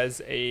those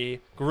as a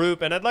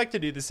group. And I'd like to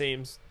do the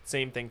same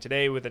thing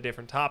today with a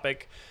different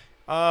topic,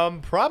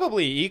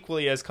 probably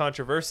equally as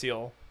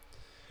controversial.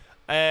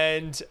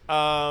 And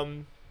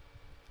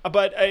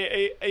but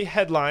a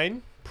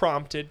headline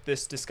prompted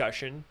this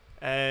discussion,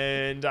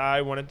 and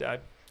I wanted to,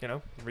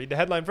 read the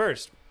headline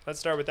first. Let's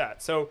start with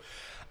that. So,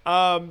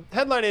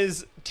 headline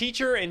is: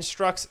 Teacher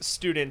instructs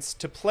students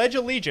to pledge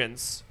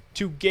allegiance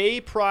to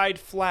gay pride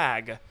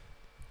flag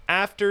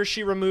after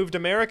she removed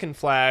American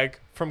flag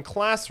from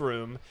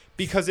classroom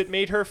because it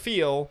made her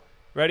feel,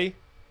 ready?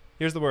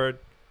 Here's the word,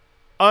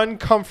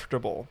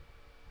 uncomfortable.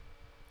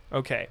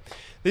 Okay.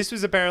 This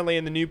was apparently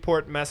in the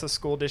Newport Mesa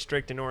School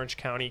District in Orange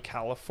County,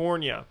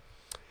 California.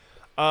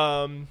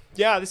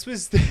 This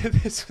was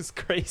this was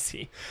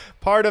crazy.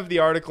 Part of the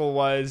article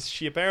was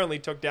she apparently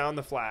took down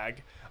the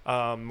flag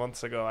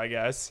months ago, I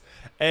guess.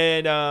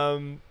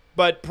 And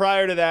but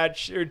prior to that,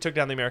 she took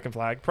down the American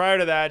flag. Prior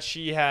to that,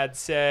 she had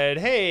said,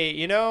 "Hey,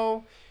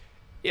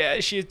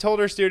 she had told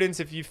her students,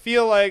 if you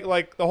feel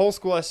like the whole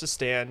school has to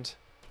stand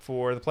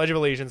for the Pledge of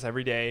Allegiance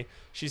every day.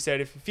 She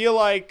said, if you feel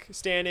like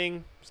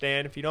standing,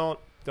 stand. If you don't,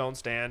 don't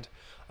stand.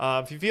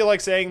 If you feel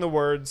like saying the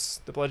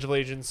words, the Pledge of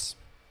Allegiance,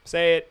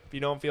 say it. If you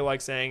don't feel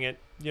like saying it,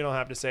 you don't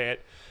have to say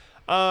it.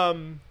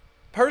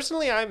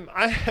 Personally,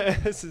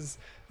 this is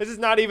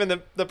not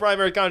even the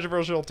primary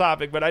controversial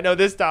topic, but I know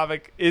this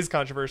topic is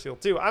controversial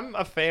too. I'm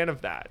a fan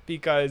of that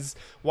because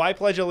why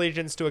pledge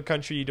allegiance to a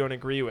country you don't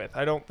agree with?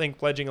 I don't think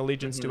pledging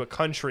allegiance to a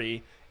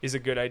country is a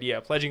good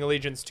idea. Pledging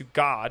allegiance to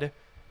God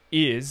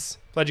is.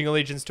 Pledging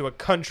allegiance to a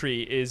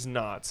country is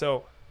not.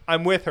 So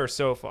I'm with her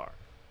so far.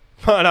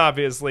 But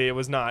obviously it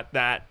was not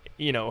that,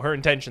 her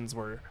intentions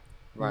were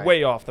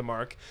way off the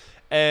mark.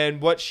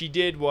 And what she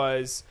did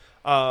was,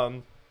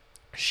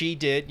 she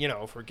did,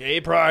 for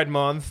Gay Pride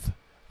Month,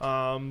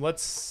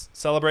 let's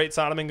celebrate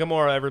Sodom and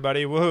Gomorrah,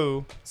 everybody.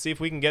 Woohoo. See if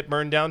we can get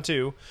burned down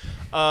too.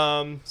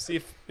 See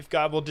if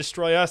God will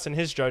destroy us in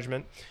his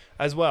judgment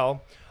as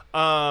well.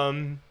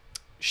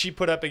 She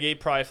put up a gay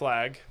pride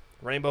flag,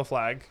 rainbow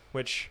flag,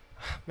 which,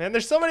 man,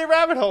 there's so many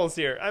rabbit holes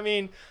here. I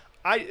mean,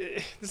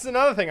 this is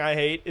another thing I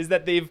hate is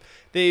that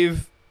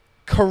they've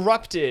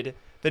corrupted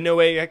the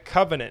Noahic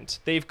covenant.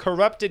 They've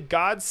corrupted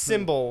God's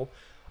symbol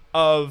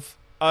of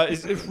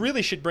it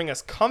really should bring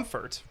us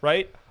comfort,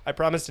 right? I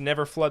promise to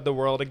never flood the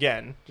world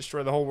again,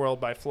 destroy the whole world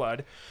by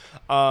flood.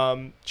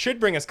 Should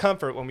bring us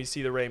comfort when we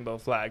see the rainbow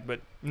flag,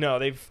 but no,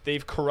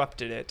 they've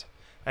corrupted it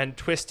and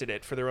twisted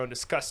it for their own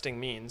disgusting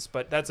means.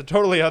 But that's a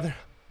totally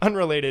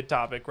unrelated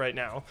topic right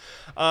now.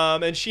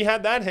 And she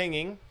had that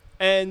hanging,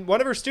 and one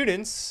of her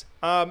students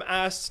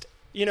asked,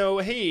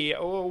 hey,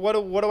 what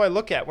do I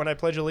look at when I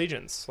pledge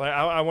allegiance? Like,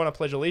 I want to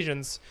pledge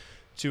allegiance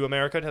to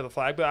America, to the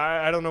flag, but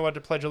I don't know what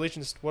to pledge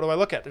allegiance. What do I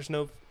look at? There's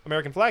no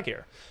American flag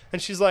here.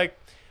 And she's like,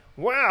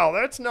 wow,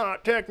 that's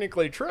not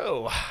technically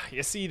true.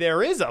 You see,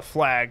 there is a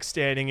flag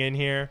standing in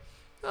here.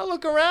 Now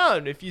look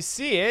around. If you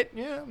see it,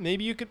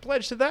 maybe you could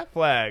pledge to that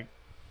flag.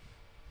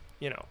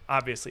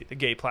 Obviously the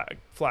gay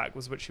flag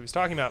was what she was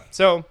talking about.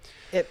 So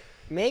it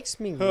makes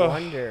me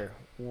wonder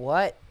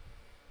what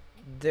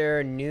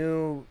their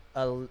new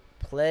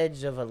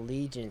Pledge of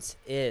Allegiance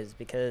is,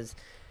 because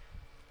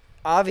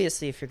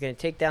obviously if you're going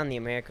to take down the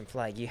American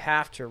flag, you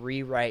have to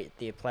rewrite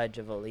the Pledge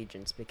of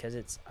Allegiance, because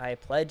it's I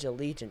pledge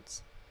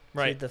allegiance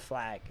to the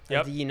flag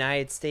of the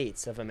United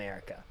States of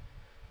America.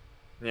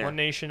 One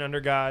nation under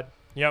God.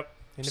 Yep.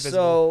 Indivisible.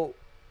 So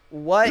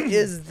what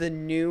is the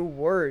new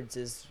words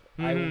is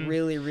I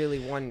really, really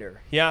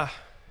wonder. Yeah.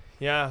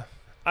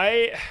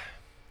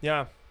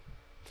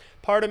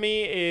 Part of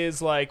me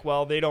is like,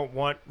 well, they don't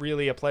want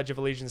really a Pledge of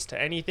Allegiance to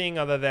anything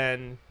other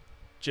than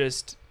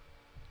just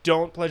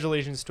don't pledge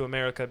allegiance to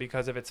America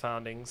because of its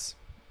foundings,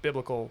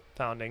 biblical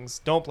foundings.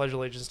 Don't pledge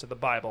allegiance to the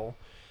Bible.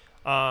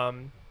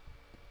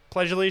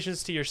 Pledge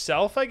allegiance to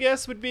yourself, I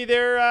guess, would be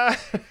their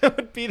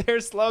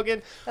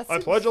slogan. I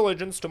pledge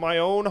allegiance to my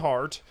own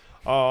heart,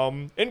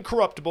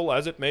 incorruptible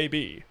as it may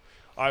be.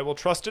 I will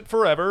trust it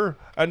forever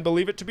and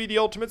believe it to be the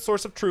ultimate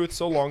source of truth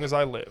so long as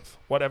I live.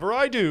 Whatever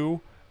I do,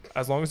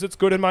 as long as it's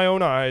good in my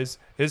own eyes,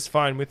 is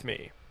fine with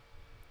me.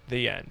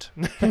 The end.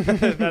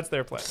 That's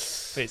their plan,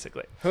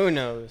 basically. Who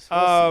knows?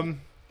 All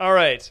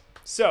right.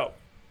 So,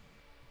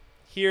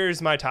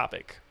 here's my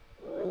topic.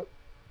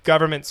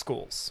 Government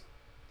schools.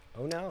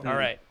 Oh, no. All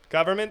right.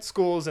 Government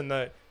schools and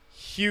the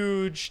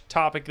huge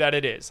topic that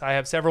it is. I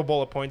have several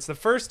bullet points. The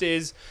first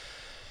is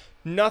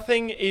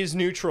nothing is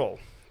neutral,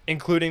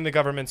 including the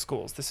government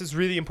schools. This is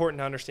really important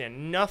to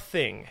understand.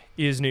 Nothing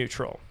is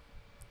neutral.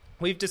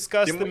 We've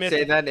discussed Didn't we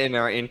say that in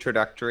our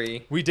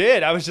introductory? We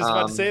did. I was just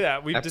about to say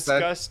that. We've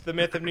discussed the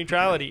myth of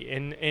neutrality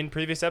in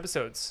previous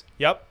episodes.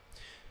 Yep.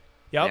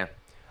 Yeah.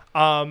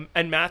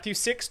 And Matthew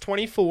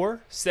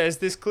 6:24 says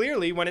this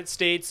clearly when it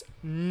states,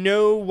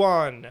 no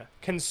one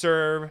can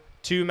serve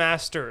two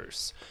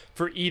masters,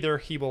 for either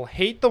he will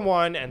hate the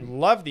one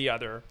and love the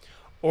other,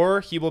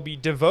 or he will be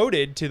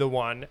devoted to the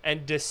one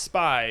and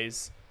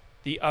despise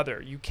the other.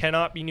 You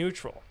cannot be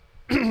neutral.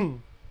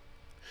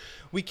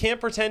 We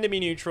can't pretend to be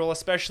neutral,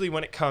 especially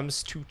when it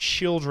comes to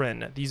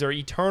children. These are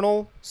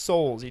eternal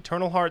souls,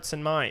 eternal hearts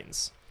and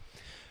minds.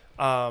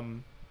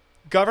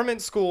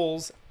 Government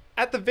schools,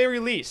 at the very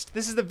least,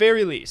 this is the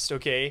very least,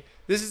 okay?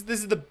 This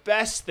is the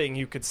best thing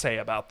you could say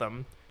about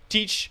them.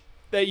 Teach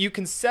that you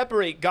can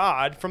separate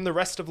God from the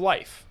rest of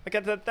life.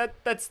 Like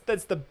that's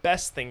the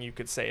best thing you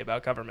could say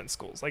about government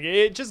schools. Like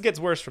it just gets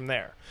worse from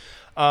there.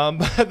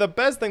 But the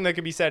best thing that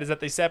could be said is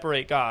that they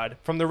separate God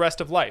from the rest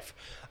of life.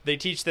 They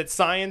teach that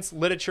science,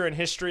 literature, and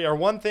history are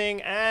one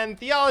thing, and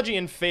theology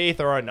and faith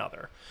are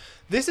another.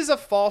 This is a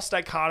false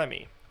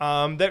dichotomy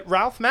that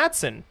Ralph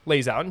Mattson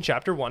lays out in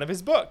chapter 1 of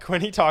his book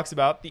when he talks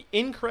about the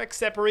incorrect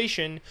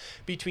separation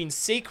between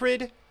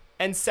sacred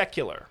and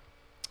secular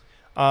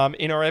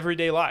in our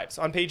everyday lives.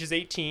 On pages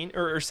 18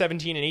 or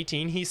 17 and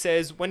 18, he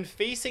says, when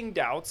facing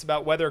doubts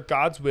about whether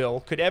God's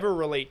will could ever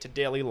relate to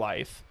daily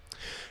life,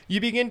 you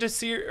begin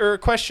to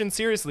question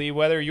seriously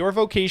whether your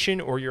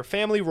vocation or your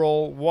family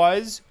role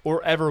was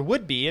or ever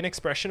would be an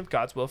expression of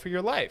God's will for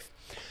your life.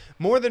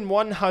 More than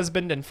one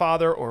husband and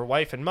father or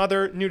wife and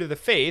mother new to the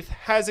faith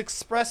has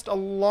expressed a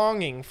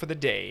longing for the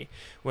day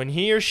when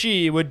he or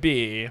she would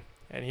be,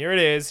 and here it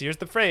is, here's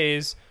the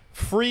phrase,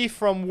 free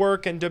from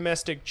work and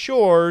domestic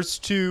chores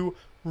to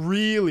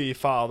really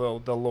follow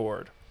the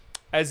Lord.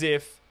 As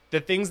if the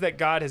things that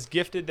God has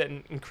gifted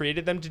them and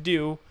created them to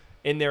do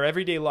in their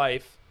everyday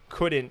life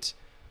couldn't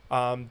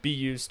be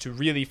used to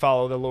really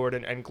follow the Lord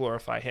and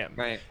glorify him.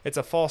 Right. It's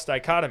a false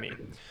dichotomy.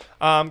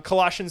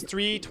 Colossians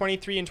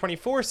 3:23 and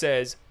 24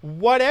 says,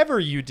 whatever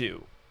you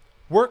do,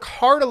 work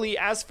heartily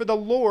as for the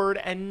Lord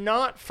and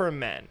not for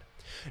men,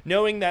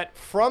 knowing that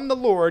from the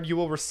Lord you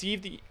will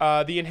receive the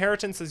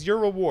inheritance as your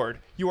reward.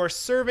 You are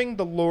serving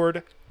the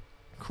Lord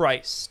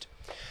Christ.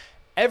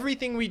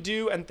 Everything we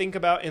do and think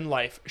about in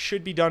life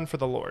should be done for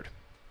the Lord.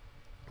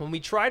 When we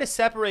try to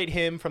separate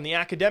him from the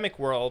academic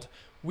world,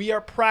 we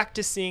are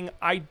practicing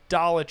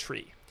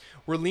idolatry.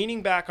 We're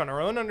leaning back on our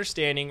own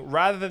understanding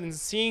rather than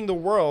seeing the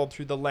world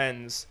through the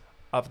lens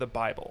of the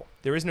Bible.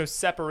 There is no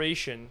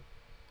separation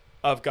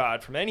of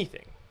God from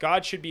anything.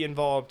 God should be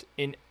involved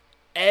in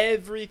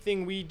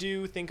everything we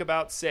do, think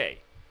about, say.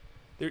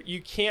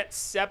 You can't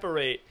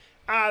separate,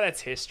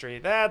 that's history,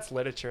 that's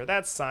literature,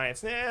 that's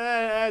science. That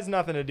has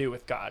nothing to do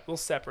with God. We'll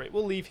separate.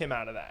 We'll leave him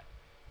out of that.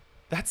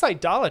 That's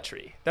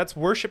idolatry. That's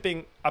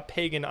worshiping a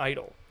pagan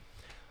idol.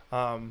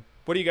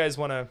 What do you guys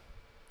want to,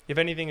 if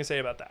anything to say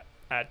about that,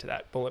 add to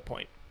that bullet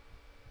point?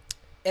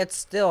 It's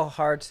still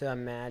hard to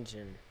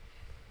imagine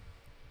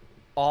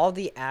all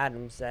the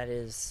atoms that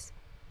is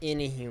in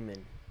a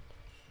human,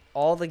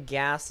 all the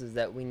gases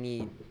that we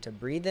need to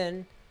breathe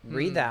in,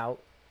 breathe out,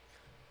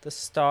 the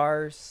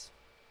stars,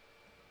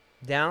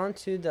 down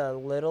to the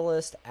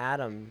littlest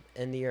atom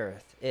in the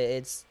earth.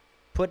 It's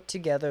put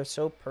together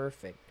so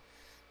perfect.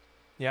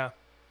 Yeah.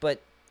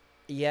 But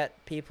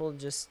yet people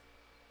just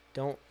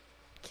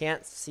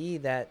can't see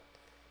that.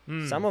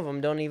 Some of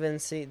them don't even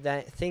think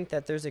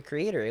that there's a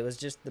creator. It was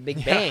just the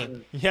Big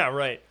Bang. Yeah,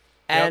 right.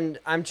 And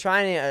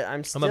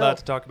Yep. I'm about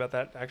to talk about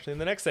that actually in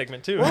the next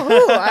segment too.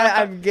 Woohoo!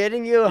 I'm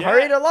getting you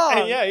hurried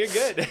along. Yeah, you're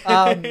good.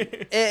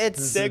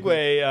 It's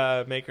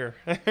segue maker.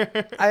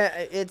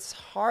 It's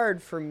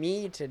hard for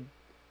me to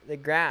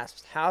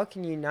grasp. How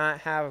can you not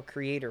have a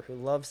creator who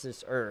loves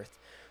this earth,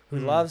 who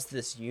loves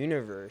this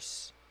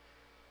universe,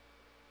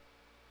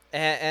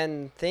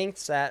 and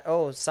thinks that,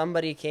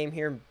 somebody came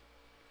here,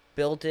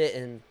 built it,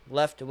 and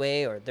left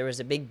away, or there was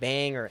a Big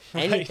Bang, or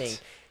anything.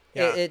 Right.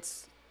 Yeah.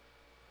 It's,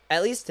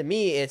 at least to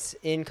me, it's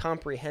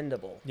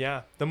incomprehensible.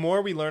 Yeah. The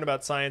more we learn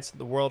about science,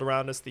 the world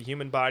around us, the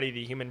human body,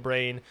 the human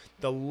brain,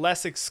 the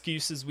less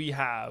excuses we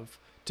have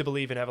to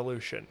believe in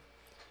evolution.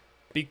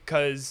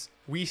 Because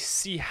we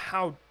see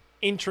how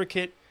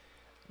intricate,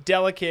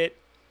 delicate,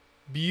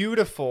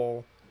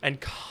 beautiful, and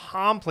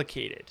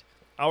complicated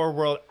our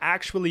world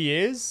actually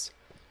is.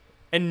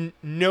 And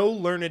no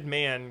learned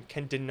man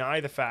can deny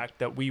the fact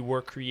that we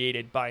were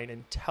created by an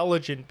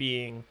intelligent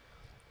being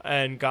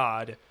and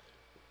God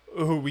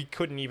who we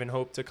couldn't even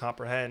hope to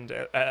comprehend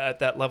at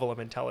that level of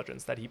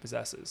intelligence that he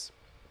possesses.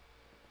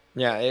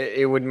 Yeah,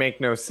 it would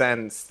make no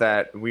sense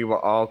that we were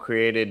all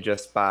created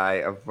just by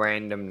of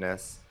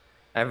randomness.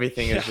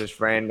 Everything is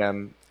just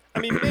random. I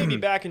mean, maybe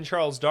back in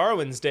Charles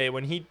Darwin's day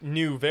when he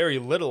knew very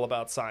little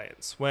about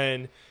science,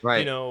 when,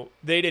 Right.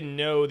 They didn't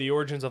know the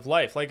origins of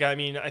life. Like, I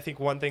mean, I think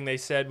one thing they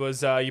said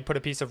was you put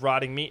a piece of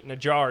rotting meat in a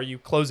jar, you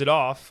close it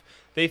off.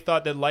 They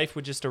thought that life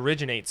would just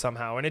originate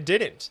somehow, and it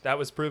didn't. That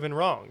was proven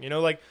wrong.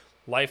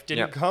 Life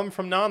didn't come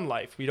from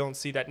non-life. We don't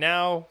see that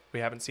now. We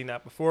haven't seen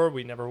that before.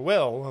 We never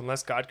will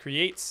unless God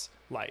creates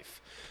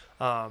life.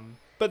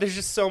 But there's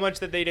just so much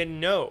that they didn't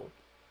know.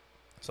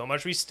 So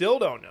much we still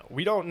don't know.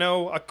 We don't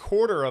know a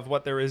quarter of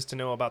what there is to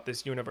know about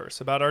this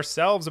universe, about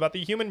ourselves, about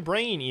the human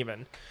brain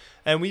even.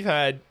 And we've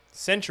had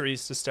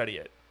centuries to study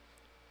it.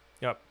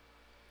 Yep.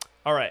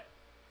 All right.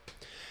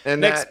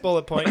 And Next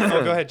bullet point.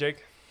 Oh, go ahead,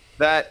 Jake.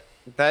 That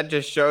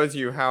just shows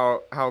you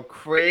how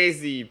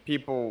crazy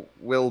people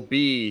will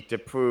be to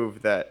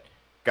prove that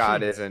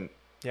God isn't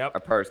Yep. a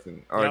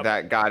person, or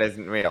that God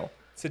isn't real.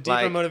 It's a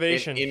deeper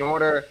motivation.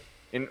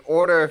 In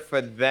order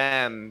for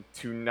them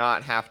to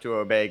not have to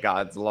obey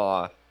God's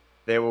law,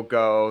 they will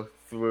go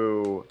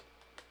through.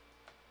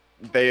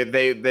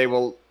 They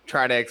will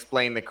try to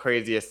explain the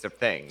craziest of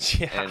things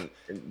and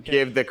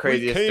give the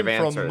craziest of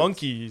answers. We came from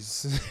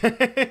monkeys.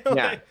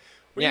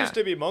 We used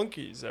to be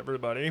monkeys,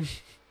 everybody.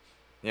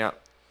 Yeah.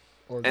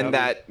 And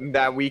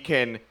that we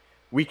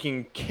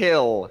can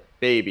kill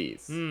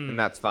babies, and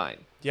that's fine.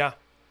 Yeah.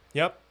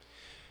 Yep.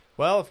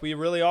 Well, if we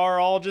really are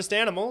all just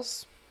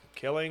animals,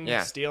 killing,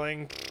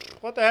 stealing,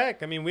 what the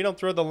heck? I mean, we don't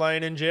throw the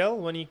lion in jail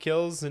when he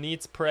kills and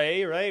eats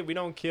prey, right? We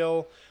don't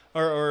kill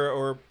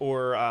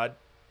or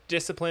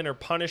discipline or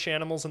punish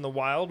animals in the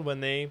wild when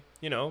they,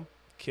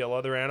 kill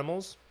other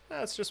animals.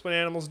 That's just what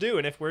animals do.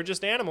 And if we're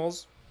just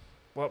animals,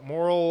 what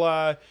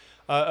moral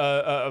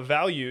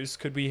values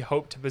could we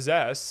hope to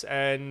possess?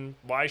 And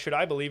why should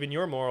I believe in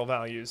your moral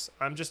values?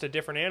 I'm just a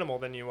different animal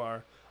than you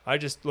are. I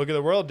just look at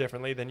the world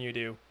differently than you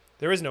do.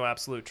 There is no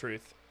absolute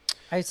truth.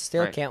 I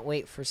still can't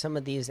wait for some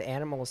of these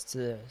animals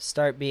to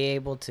start being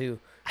able to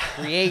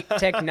create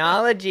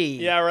technology.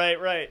 Yeah,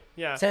 right.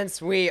 Yeah. Since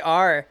we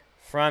are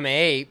from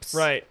apes.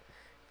 Right.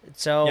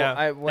 So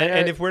Yeah. when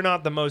And if we're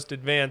not the most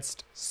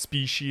advanced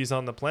species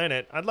on the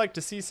planet, I'd like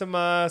to see some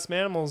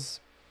animals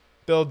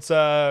build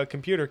a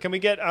computer. Can we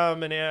get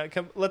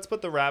let's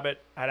put the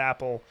rabbit at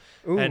Apple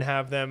and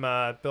have them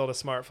build a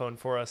smartphone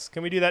for us.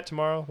 Can we do that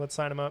tomorrow? Let's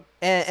sign them up.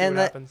 See what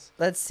happens.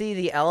 let's see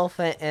the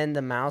elephant and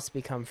the mouse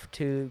become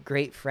two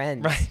great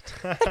friends.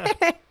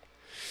 Right.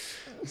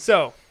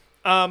 So,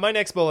 my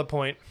next bullet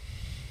point.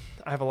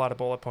 I have a lot of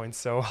bullet points,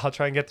 so I'll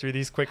try and get through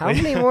these quickly.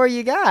 How many more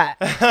you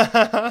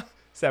got?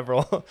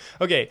 Several.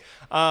 Okay.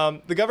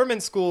 The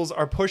government schools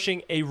are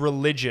pushing a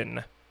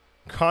religion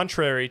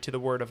contrary to the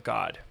word of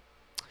God.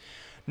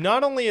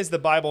 Not only is the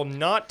Bible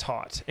not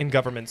taught in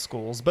government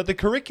schools, but the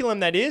curriculum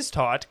that is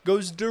taught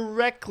goes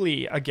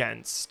directly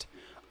against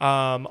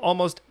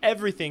almost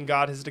everything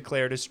God has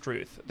declared as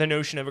truth. The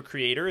notion of a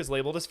creator is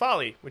labeled as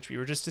folly, which we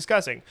were just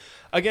discussing.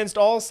 Against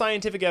all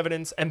scientific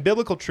evidence and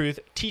biblical truth,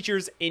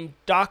 teachers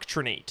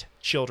indoctrinate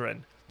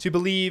children to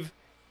believe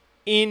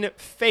in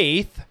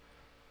faith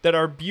that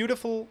our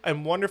beautiful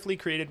and wonderfully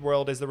created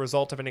world is the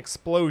result of an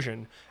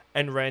explosion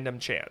and random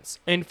chance.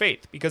 In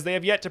faith, because they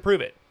have yet to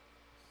prove it.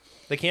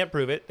 They can't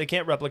prove it. They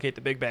can't replicate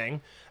the Big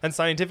Bang. And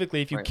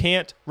scientifically, if you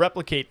can't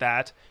replicate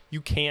that, you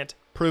can't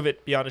prove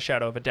it beyond a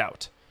shadow of a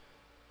doubt.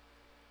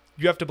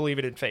 You have to believe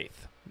it in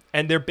faith.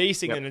 And they're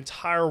basing an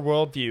entire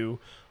worldview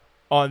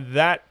on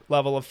that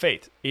level of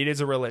faith. It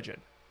is a religion.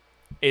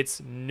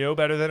 It's no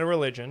better than a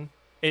religion.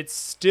 It's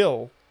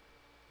still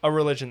a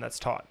religion that's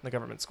taught in the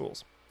government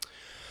schools.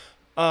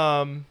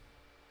 The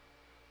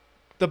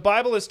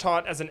Bible is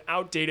taught as an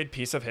outdated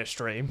piece of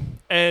history,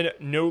 and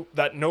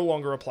that no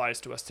longer applies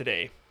to us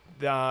today.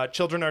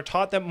 Children are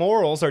taught that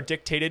morals are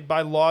dictated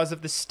by laws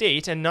of the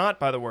state and not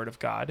by the word of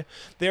God.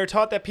 They are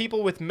taught that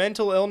people with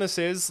mental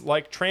illnesses,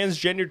 like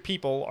transgendered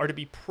people, are to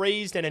be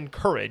praised and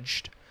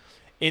encouraged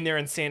in their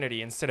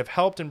insanity instead of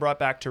helped and brought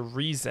back to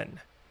reason.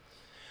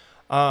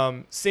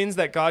 Sins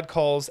that God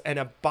calls an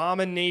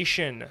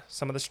abomination,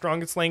 some of the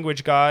strongest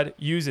language God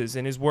uses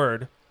in his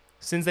word,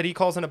 sins that he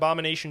calls an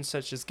abomination,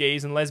 such as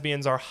gays and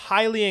lesbians, are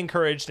highly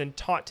encouraged and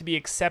taught to be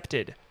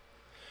accepted.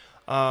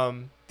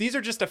 These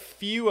are just a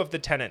few of the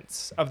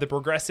tenets of the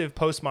progressive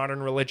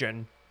postmodern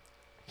religion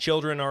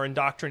children are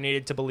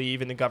indoctrinated to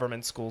believe in the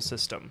government school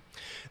system.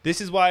 This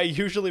is why I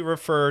usually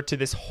refer to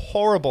this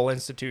horrible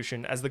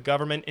institution as the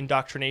government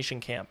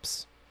indoctrination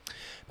camps.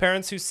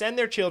 Parents who send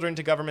their children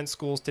to government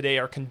schools today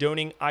are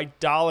condoning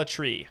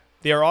idolatry.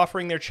 They are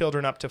offering their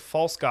children up to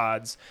false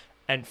gods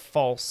and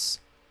false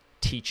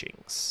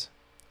teachings.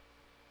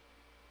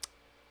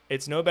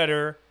 It's no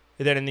better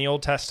than in the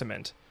Old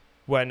Testament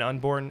when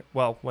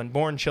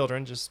born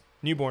children, just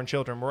newborn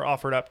children, were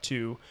offered up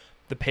to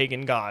the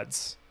pagan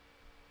gods.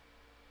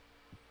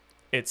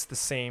 It's the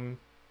same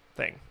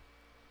thing.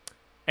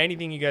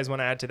 Anything you guys want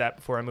to add to that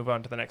before I move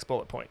on to the next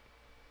bullet point?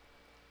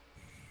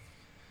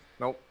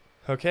 Nope.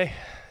 Okay.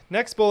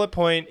 Next bullet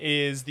point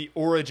is the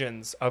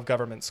origins of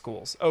government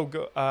schools.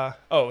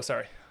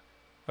 Sorry.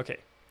 Okay.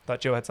 Thought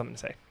Joe had something to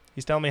say.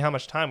 He's telling me how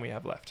much time we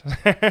have left.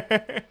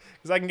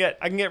 Because I can get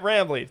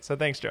rambly. So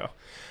thanks, Joe.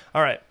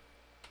 All right.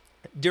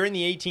 During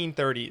the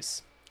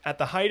 1830s, at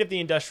the height of the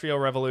Industrial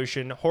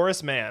Revolution,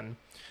 Horace Mann,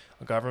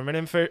 a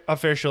government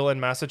official in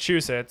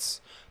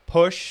Massachusetts,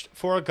 pushed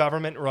for a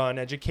government-run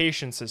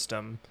education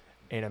system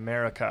in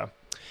America.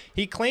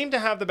 He claimed to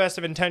have the best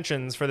of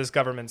intentions for this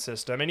government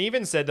system and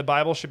even said the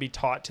Bible should be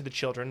taught to the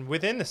children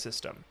within the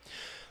system.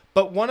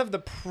 But one of the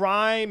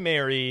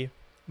primary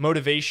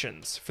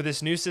motivations for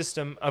this new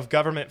system of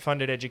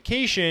government-funded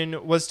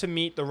education was to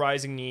meet the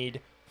rising need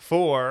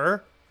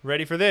for,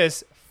 ready for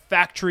this,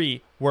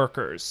 factory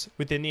workers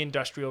within the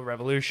Industrial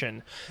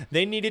Revolution.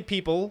 They needed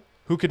people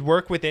who could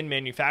work within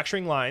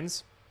manufacturing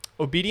lines,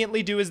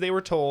 obediently do as they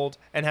were told,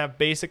 and have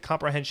basic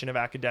comprehension of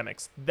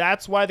academics.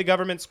 That's why the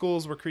government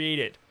schools were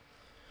created.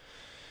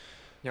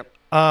 Yep.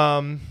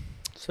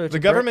 So The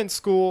government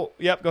school...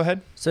 Yep, go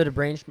ahead. So to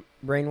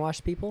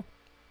brainwash people?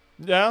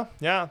 Yeah.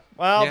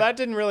 Well, Yeah. that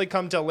didn't really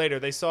come till later.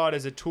 They saw it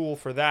as a tool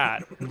for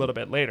that a little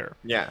bit later.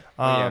 Yeah.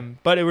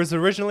 But it was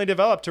originally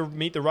developed to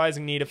meet the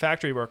rising need of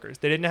factory workers.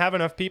 They didn't have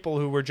enough people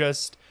who were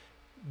just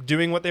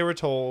doing what they were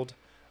told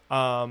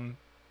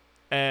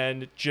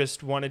and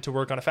just wanted to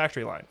work on a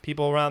factory line.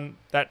 People around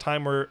that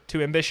time were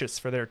too ambitious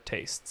for their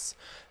tastes.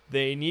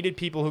 They needed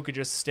people who could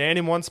just stand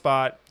in one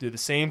spot, do the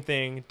same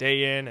thing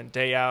day in and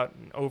day out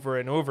and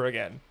over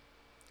again.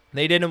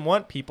 They didn't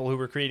want people who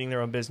were creating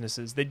their own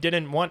businesses. They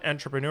didn't want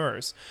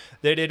entrepreneurs.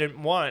 They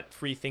didn't want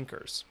free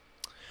thinkers.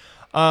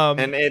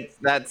 And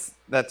that's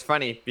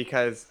funny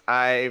because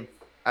I've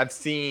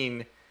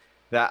seen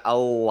that a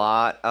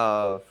lot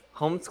of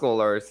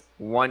homeschoolers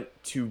want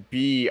to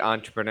be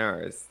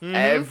entrepreneurs. Mhm.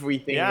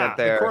 Everything that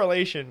the they're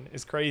correlation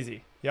is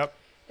crazy. Yep.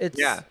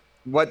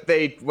 what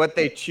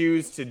they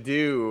choose to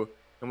do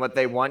and what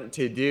they want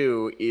to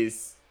do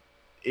is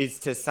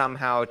to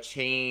somehow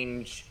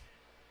change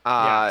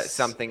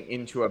something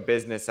into a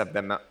business of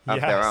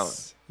their own.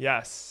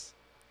 Yes.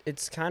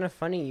 It's kind of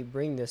funny you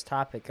bring this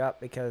topic up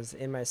because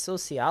in my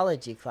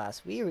sociology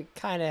class,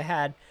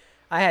 I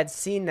had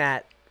seen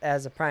that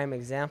as a prime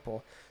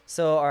example.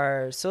 So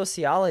our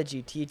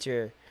sociology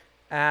teacher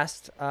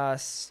asked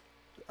us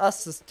the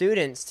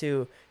students,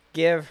 to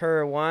give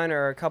her one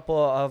or a couple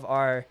of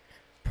our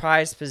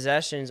prized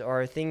possessions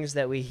or things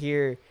that we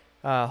hear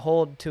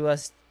hold to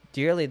us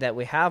dearly that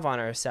we have on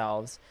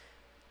ourselves.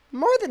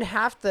 More than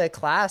half the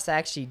class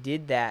actually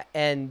did that,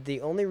 and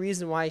the only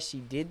reason why she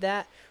did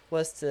that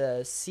was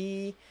to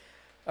see,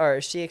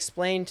 or she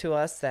explained to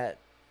us that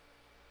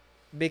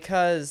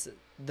because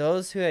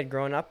those who had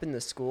grown up in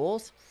the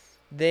schools,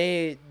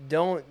 they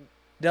don't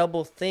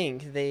double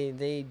think.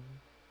 The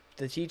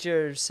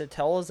teacher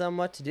tells them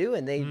what to do,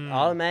 and they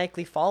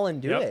automatically fall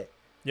and do it.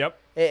 Yep.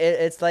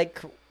 It's like,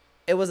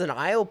 it was an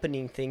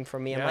eye-opening thing for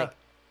me. I'm Yeah. like,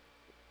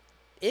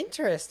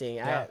 interesting.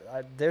 Yeah.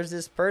 There's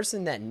this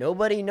person that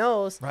nobody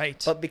knows,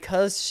 Right. but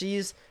because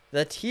she's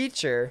the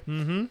teacher,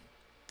 Mm-hmm.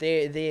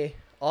 they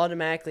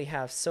automatically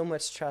have so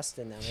much trust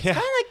in them. It's Yeah.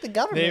 kind of like the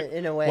government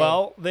in a way.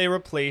 Well, they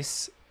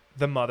replace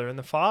the mother and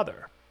the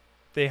father.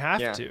 They have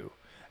Yeah. to.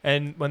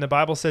 And when the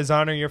Bible says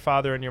honor your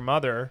father and your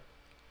mother,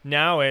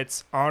 now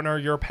it's honor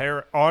your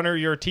parent, honor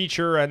your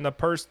teacher and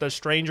the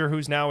stranger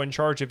who's now in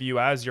charge of you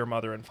as your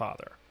mother and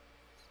father.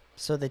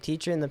 So the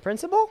teacher and the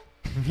principal?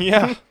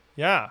 Yeah.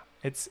 Yeah.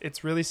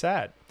 It's really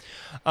sad.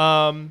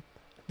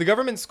 The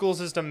government school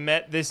system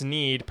met this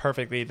need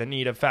perfectly, the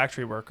need of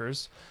factory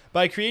workers,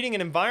 by creating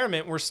an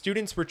environment where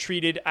students were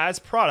treated as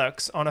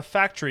products on a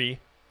factory,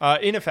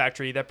 in a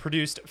factory that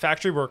produced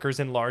factory workers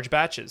in large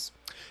batches.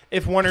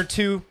 If one or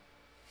two,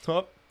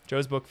 oh,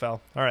 Joe's book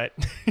fell. All right.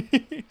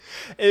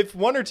 If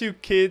one or two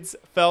kids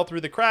fell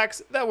through the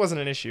cracks, that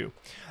wasn't an issue.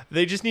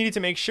 They just needed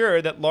to make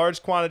sure that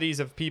large quantities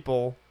of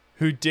people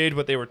who did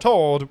what they were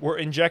told were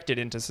injected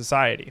into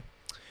society.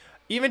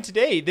 Even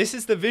today, this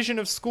is the vision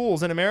of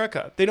schools in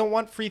America. They don't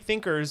want free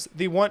thinkers.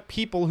 They want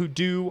people who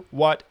do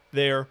what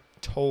they're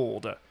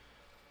told.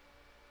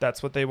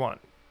 That's what they want.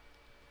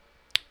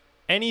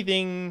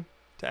 Anything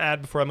to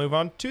add before I move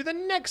on to the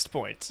next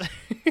point?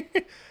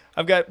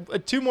 I've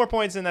got 2 more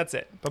points and that's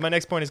it. But my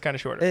next point is kind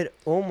of shorter. It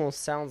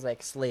almost sounds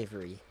like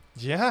slavery.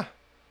 Yeah.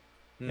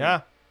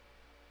 Yeah.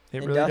 It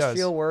really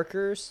Industrial does.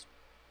 workers.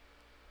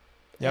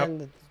 Yep.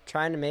 And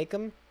trying to make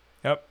them.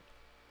 Yep.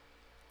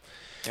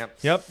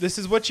 Yep. This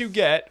is what you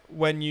get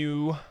when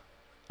you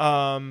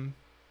move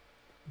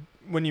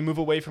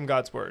away from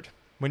God's word,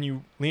 when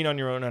you lean on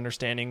your own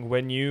understanding,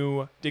 when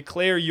you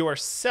declare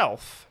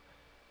yourself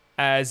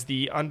as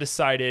the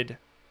undecided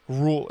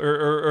rule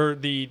or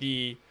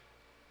the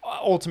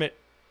ultimate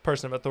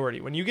person of authority.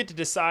 When you get to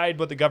decide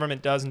what the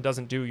government does and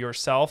doesn't do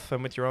yourself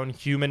and with your own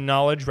human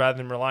knowledge rather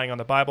than relying on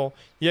the Bible,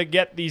 you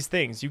get these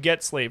things. You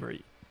get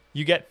slavery.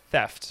 You get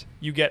theft.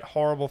 You get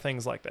horrible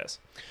things like this.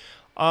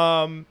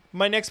 My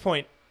next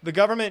point, the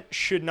government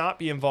should not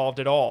be involved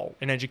at all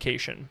in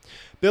education.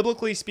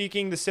 Biblically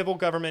speaking, the civil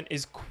government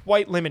is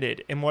quite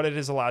limited in what it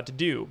is allowed to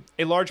do.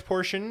 A large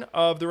portion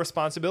of the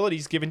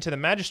responsibilities given to the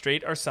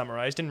magistrate are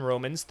summarized in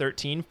Romans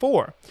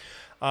 13:4.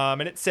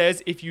 And it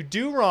says, if you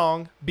do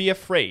wrong, be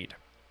afraid,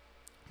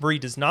 for he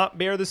does not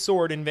bear the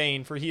sword in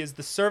vain, for he is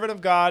the servant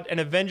of God, an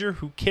avenger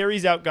who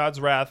carries out God's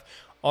wrath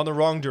on the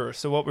wrongdoer.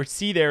 So what we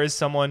see there is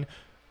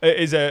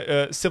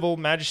a civil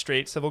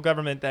magistrate, civil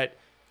government that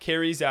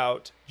carries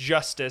out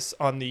justice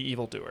on the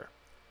evildoer.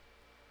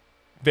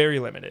 Very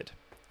limited.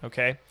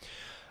 Okay.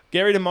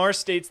 Gary DeMar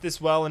states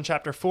this well in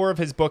chapter 4 of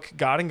his book,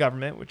 God and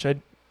Government, which I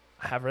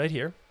have right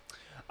here.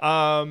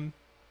 When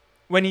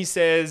he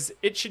says,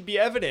 it should be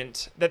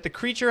evident that the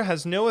creature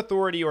has no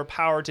authority or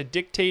power to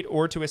dictate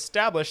or to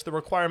establish the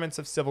requirements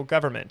of civil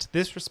government.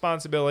 This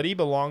responsibility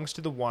belongs to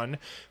the one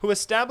who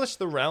established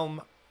the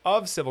realm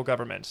of civil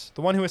government,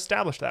 the one who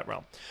established that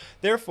realm.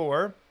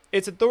 Therefore,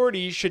 its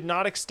authority should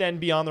not extend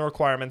beyond the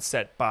requirements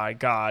set by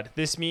God.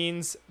 This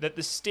means that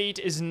the state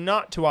is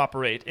not to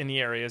operate in the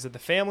areas of the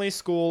family,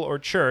 school, or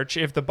church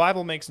if the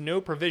Bible makes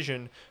no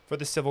provision for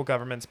the civil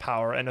government's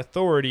power and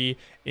authority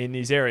in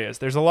these areas.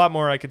 There's a lot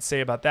more I could say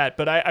about that,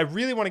 but I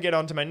really want to get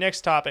on to my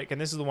next topic,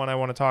 and this is the one I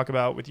want to talk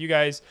about with you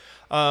guys.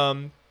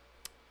 And,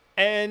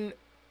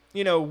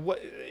 you know,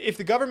 if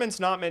the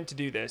government's not meant to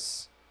do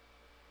this,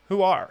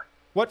 who are?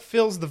 What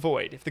fills the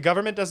void? If the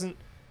government doesn't,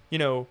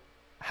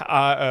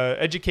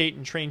 educate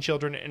and train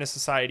children in a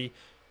society,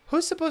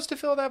 who's supposed to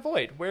fill that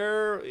void?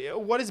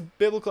 What does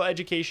biblical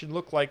education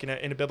look like in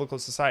a biblical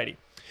society?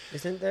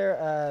 Isn't there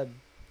a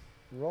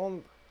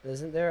role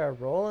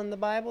in the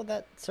Bible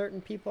that certain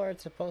people are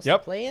supposed to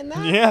play in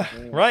that? Yeah,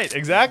 right,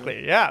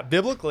 exactly. Yeah,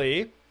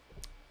 biblically,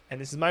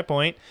 and this is my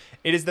point,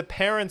 it is the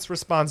parents'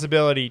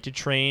 responsibility to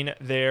train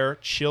their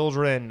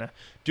children.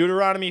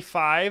 Deuteronomy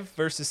 5,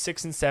 verses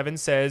 6 and 7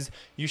 says,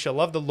 you shall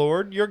love the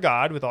Lord your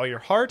God with all your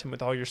heart and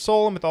with all your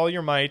soul and with all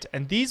your might.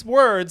 And these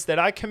words that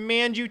I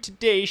command you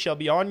today shall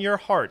be on your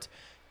heart.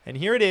 And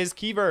here it is,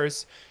 key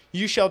verse,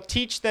 you shall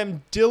teach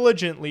them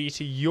diligently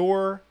to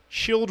your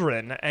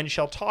children and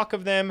shall talk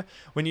of them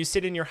when you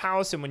sit in your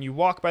house and when you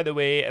walk by the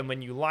way and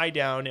when you lie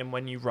down and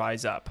when you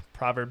rise up.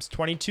 Proverbs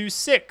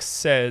 22:6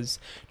 says,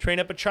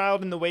 train up a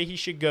child in the way he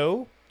should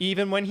go.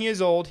 Even when he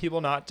is old, he will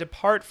not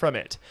depart from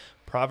it.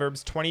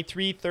 Proverbs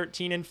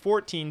 23:13 and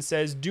 14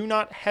 says, "Do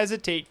not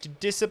hesitate to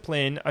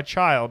discipline a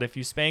child. If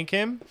you spank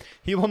him,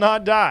 he will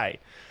not die.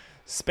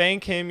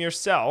 Spank him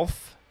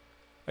yourself."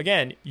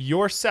 Again,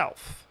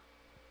 yourself.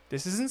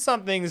 This isn't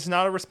something, this is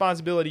not a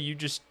responsibility you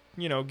just,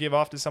 give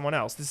off to someone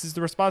else. This is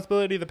the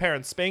responsibility of the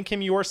parents. Spank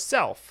him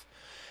yourself,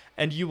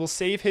 and you will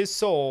save his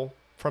soul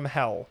from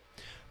hell.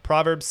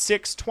 Proverbs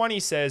 6:20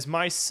 says,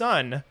 "My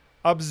son,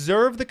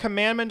 observe the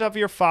commandment of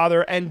your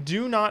father, and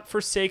do not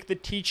forsake the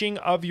teaching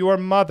of your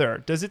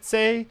mother." Does it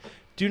say,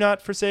 do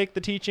not forsake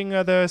the teaching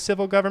of the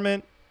civil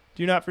government?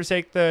 Do not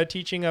forsake the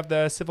teaching of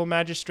the civil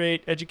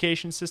magistrate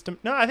education system?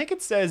 No, I think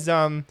it says,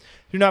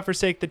 do not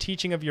forsake the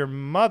teaching of your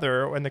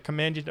mother and the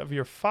commandment of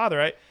your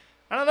father. I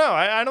don't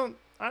know.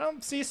 I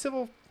don't see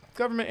civil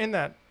government in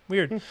that.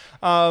 Weird.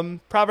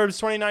 Proverbs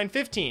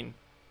 29:15.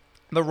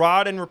 "The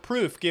rod and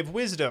reproof give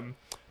wisdom,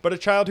 but a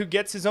child who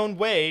gets his own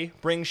way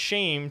brings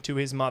shame to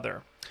his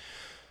mother."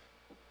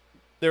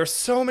 There are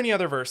so many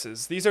other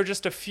verses. These are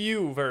just a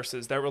few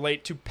verses that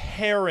relate to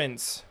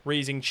parents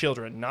raising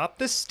children, not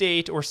the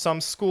state or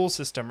some school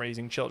system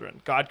raising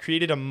children. God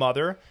created a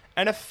mother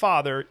and a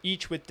father,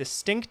 each with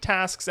distinct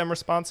tasks and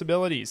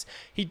responsibilities.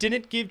 He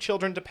didn't give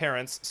children to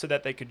parents so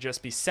that they could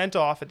just be sent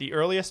off at the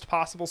earliest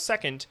possible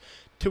second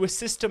to a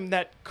system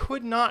that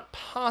could not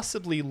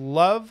possibly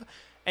love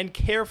and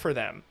care for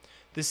them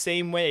the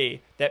same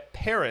way that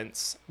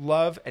parents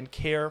love and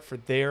care for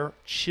their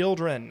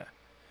children.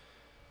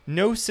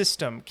 No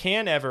system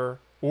can ever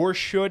or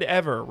should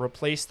ever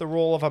replace the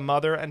role of a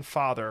mother and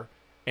father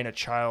in a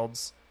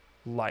child's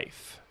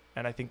life.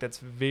 And I think that's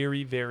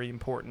very, very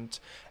important.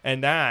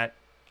 And that,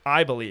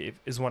 I believe,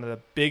 is one of the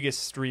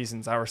biggest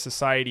reasons our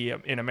society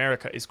in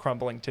America is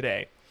crumbling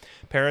today.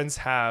 Parents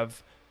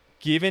have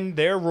given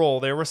their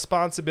role, their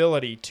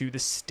responsibility to the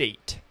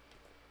state.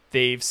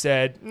 They've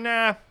said,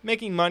 nah,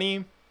 making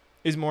money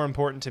is more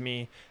important to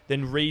me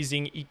than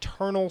raising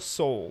eternal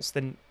souls,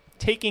 than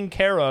taking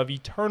care of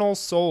eternal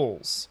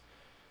souls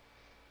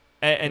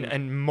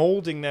and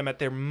molding them at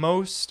their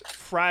most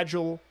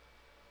fragile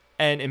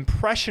and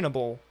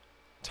impressionable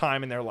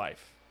time in their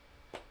life.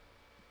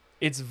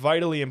 It's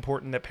vitally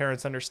important that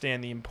parents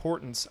understand the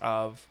importance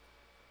of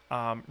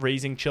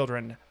raising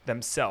children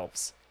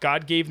themselves.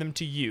 God gave them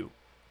to you.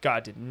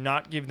 God did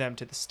not give them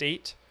to the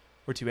state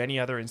or to any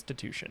other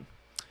institution.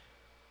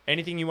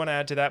 Anything you want to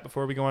add to that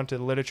before we go on to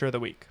the literature of the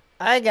week?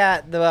 I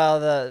got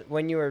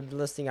when you were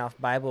listing off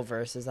Bible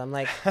verses, I'm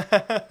like,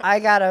 I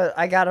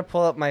gotta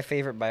pull up my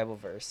favorite Bible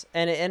verse,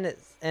 and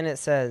it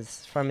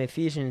says from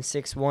Ephesians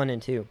 6:1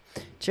 and 2,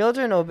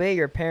 "Children, obey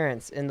your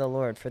parents in the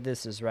Lord, for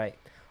this is right.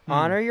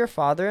 Honor your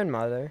father and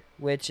mother,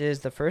 which is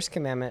the first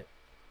commandment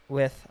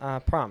with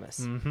promise."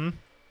 Mm-hmm.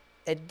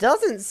 It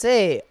doesn't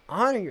say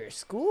honor your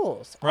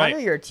schools, Right.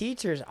 honor your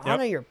teachers,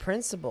 honor your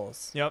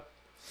principals. Yep.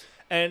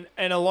 And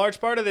a large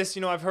part of this,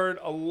 I've heard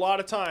a lot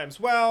of times,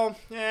 well,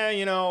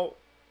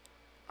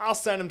 I'll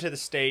send them to the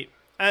state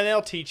and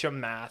they'll teach them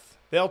math.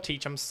 They'll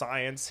teach them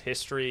science,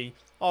 history,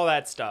 all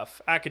that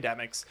stuff,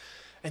 academics.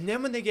 And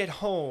then when they get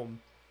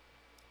home,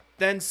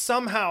 then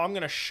somehow I'm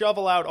going to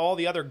shovel out all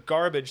the other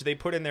garbage they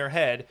put in their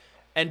head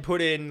and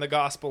put in the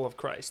gospel of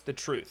Christ, the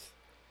truth.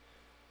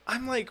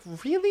 I'm like,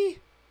 really?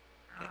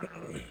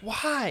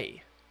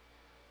 Why?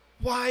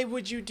 Why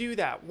would you do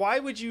that? Why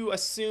would you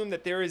assume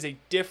that there is a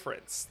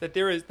difference, that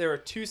there are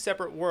two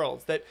separate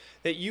worlds, that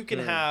you can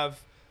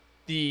have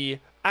the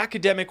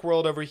academic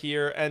world over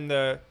here and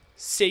the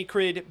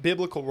sacred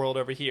biblical world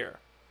over here?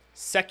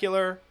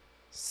 Secular,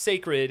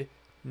 sacred,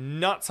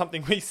 not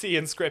something we see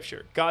in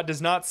Scripture. God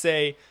does not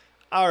say,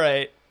 all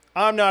right,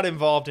 I'm not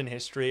involved in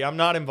history, I'm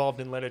not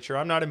involved in literature,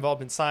 I'm not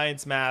involved in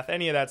science, math,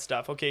 any of that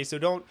stuff. Okay, so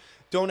don't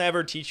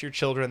ever teach your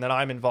children that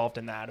I'm involved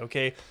in that,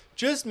 okay?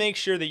 Just make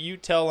sure that you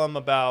tell them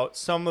about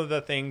some of the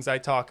things I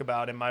talk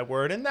about in my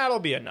word, and that'll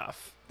be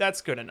enough.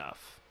 That's good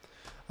enough.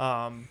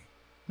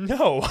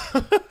 No.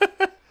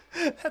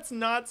 That's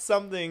not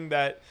something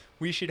that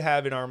we should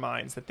have in our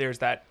minds, that there's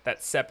that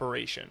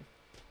separation.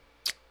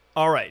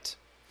 All right.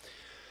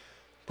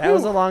 That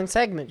was a long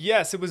segment.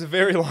 Yes, it was a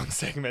very long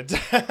segment.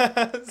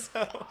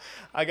 So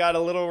I got a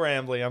little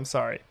rambly. I'm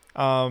sorry.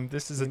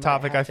 This is a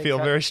topic I feel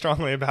very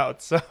strongly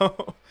about.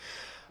 So,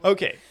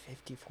 okay.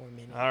 54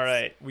 minutes. All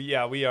right.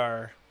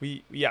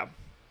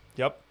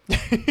 Yep.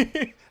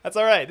 That's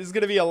all right. This is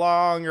going to be a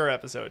longer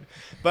episode.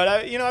 But,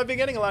 I've been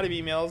getting a lot of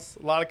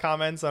emails, a lot of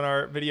comments on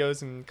our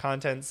videos and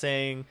content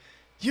saying,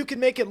 you can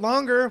make it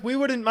longer. We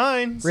wouldn't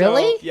mind.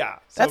 Really? So, yeah.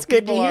 So that's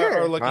good to hear.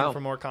 People are looking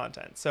for more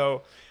content.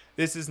 So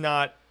this is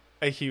not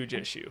a huge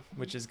issue,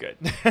 which is good.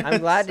 I'm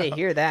glad to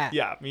hear that.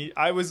 Yeah,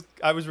 I was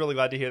really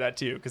glad to hear that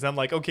too, because I'm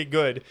like, okay,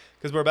 good,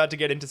 because we're about to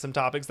get into some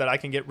topics that I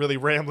can get really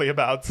rambly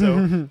about. So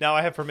now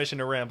I have permission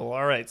to ramble.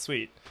 All right,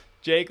 sweet.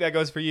 Jake, that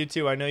goes for you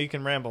too. I know you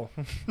can ramble.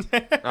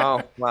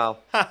 Oh, wow.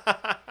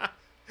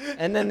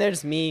 And then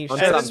there's me. On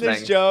And then something.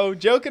 there's Joe.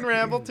 Joe can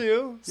ramble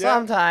too. Yeah.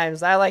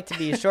 Sometimes I like to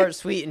be short,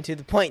 sweet, and to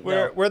the point.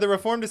 We're the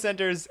Reformed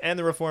dissenters and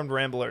the Reformed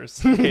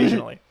ramblers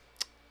occasionally.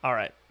 All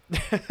right.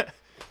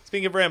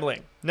 speaking of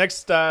rambling,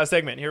 next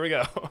segment. Here we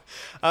go.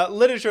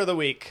 Literature of the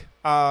week.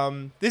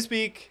 This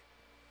week,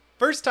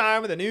 first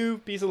time with a new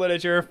piece of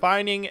literature,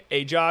 Finding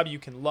a Job You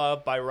Can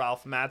Love by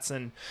Ralph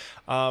Mattson.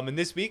 And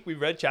this week we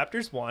read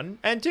chapters 1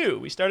 and 2.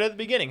 We started at the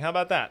beginning. How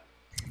about that?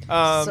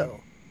 So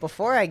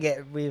before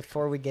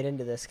we get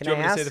into this, can do you I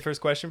want me ask? to say the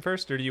first question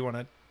first, or do you want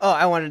to? Oh,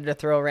 I wanted to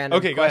throw a random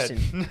Okay,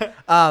 question. go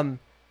ahead.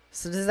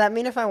 So does that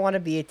mean if I want to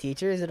be a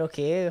teacher, is it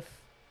okay if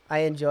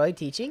I enjoy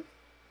teaching?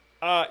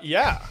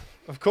 Yeah,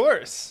 of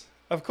course.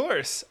 Of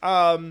course.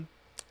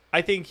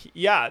 I think,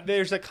 yeah,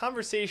 there's a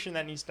conversation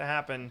that needs to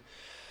happen.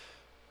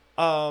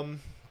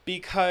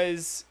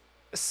 Because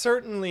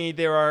certainly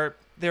there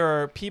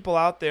are people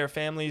out there,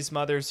 families,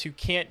 mothers, who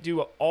can't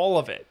do all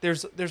of it.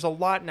 There's a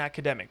lot in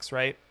academics,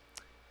 right?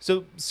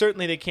 So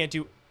certainly they can't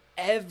do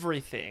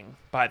everything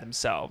by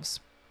themselves,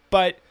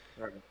 but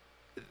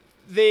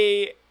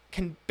they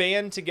can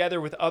band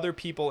together with other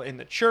people in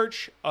the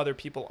church, other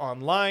people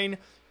online.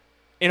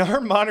 In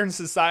our modern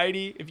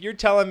society, if you're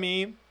telling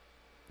me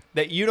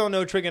that you don't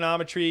know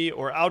trigonometry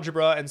or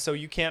algebra and so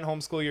you can't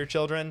homeschool your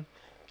children,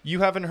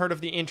 you haven't heard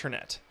of the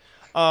internet.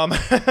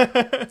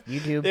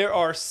 YouTube. There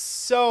are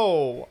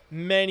so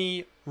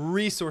many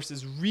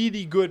resources,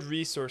 really good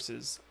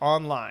resources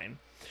online.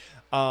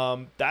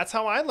 That's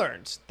how I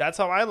learned. That's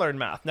how I learned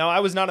math. Now,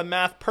 I was not a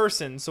math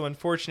person, so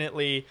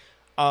unfortunately,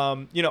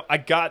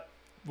 I got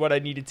what I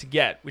needed to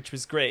get, which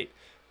was great.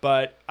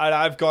 But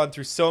I've gone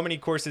through so many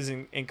courses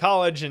in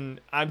college,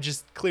 and I'm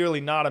just clearly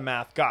not a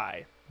math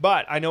guy.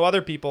 But I know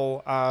other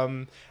people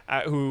an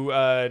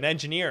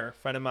engineer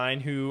friend of mine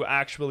who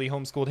actually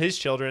homeschooled his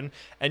children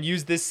and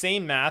used this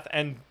same math,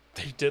 and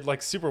they did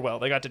like super well.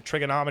 They got to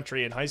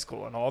trigonometry in high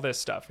school and all this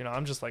stuff.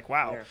 I'm just like,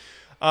 wow.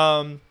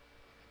 Yeah.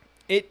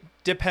 It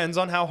depends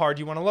on how hard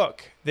you want to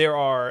look. There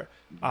are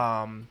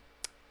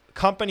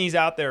companies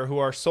out there who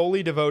are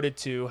solely devoted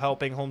to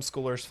helping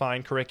homeschoolers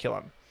find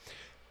curriculum.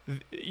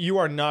 You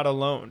are not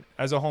alone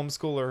as a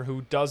homeschooler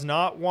who does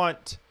not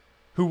want,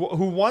 who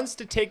wants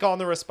to take on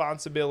the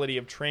responsibility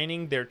of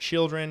training their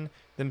children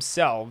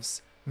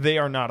themselves. They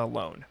are not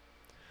alone.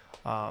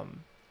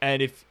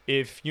 And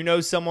if you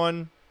know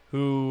someone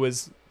who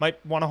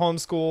might want to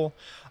homeschool,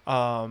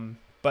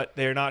 but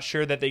they're not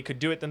sure that they could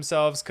do it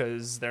themselves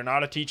because they're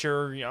not a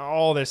teacher,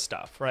 all this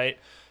stuff, right?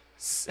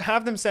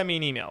 Have them send me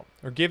an email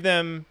or give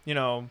them,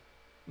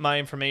 my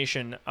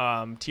information.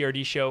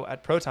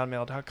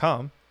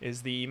 trdshow@protonmail.com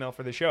is the email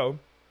for the show.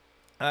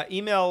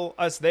 Email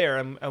us there,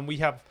 and we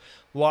have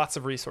lots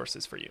of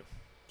resources for you.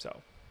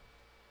 So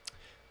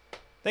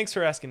thanks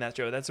for asking that,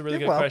 Joe. That's a really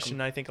good question.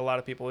 I think a lot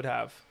of people would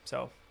have.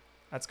 So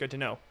that's good to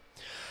know.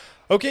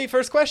 Okay,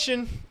 first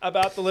question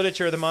about the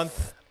literature of the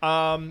month.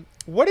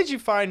 What did you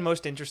find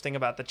most interesting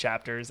about the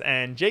chapters?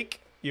 And Jake,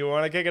 you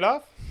want to kick it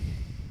off?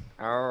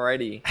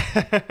 Alrighty.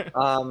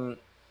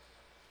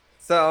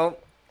 So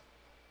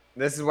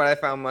this is what I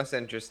found most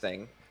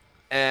interesting.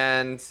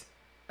 And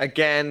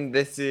again,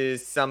 this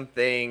is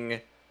something,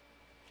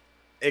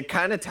 it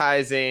kind of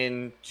ties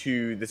in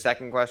to the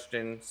second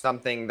question,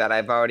 something that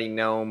I've already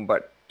known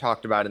but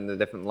talked about in a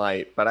different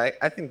light. But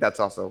I think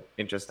that's also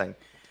interesting.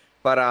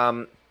 But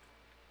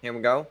here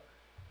we go.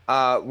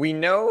 We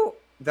know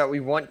that we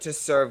want to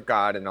serve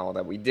God in all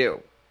that we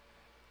do.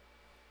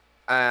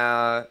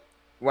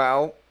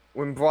 Well,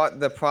 when brought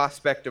the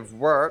prospect of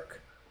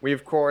work, we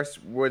of course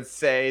would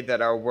say that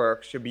our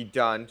work should be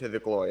done to the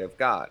glory of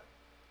God.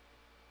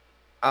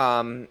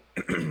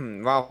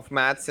 Ralph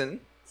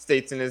Mattson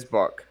states in his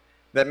book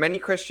that many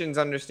Christians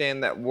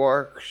understand that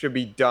work should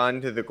be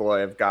done to the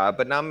glory of God,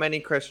 but not many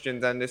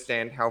Christians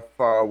understand how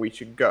far we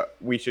should go.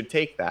 We should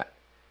take that.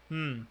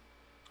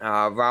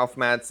 Ralph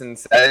Mattson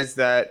says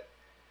that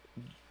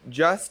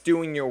just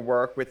doing your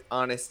work with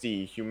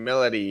honesty,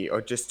 humility,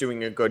 or just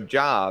doing a good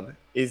job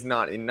is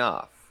not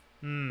enough.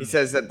 He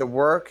says that the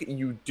work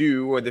you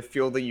do or the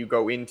field that you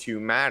go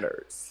into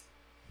matters.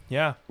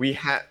 Yeah. We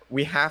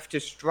have to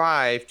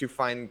strive to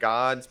find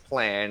God's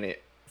plan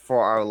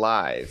for our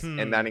lives,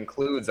 and that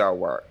includes our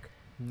work.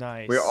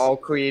 Nice. We're all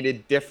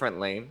created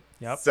differently,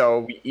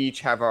 so we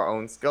each have our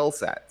own skill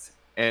sets,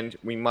 and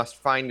we must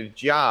find a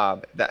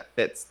job that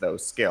fits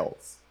those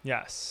skills.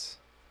 Yes.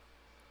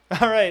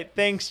 All right.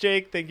 Thanks,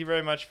 Jake. Thank you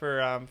very much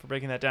for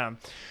breaking that down.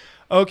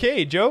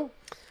 Okay, Joe.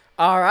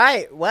 All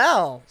right.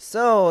 Well,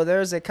 so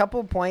there's a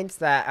couple points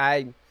that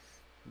I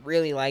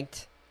really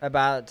liked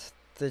about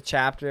the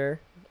chapter.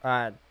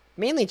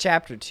 Mainly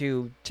chapter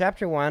 2.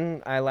 Chapter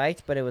 1 I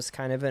liked, but it was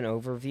kind of an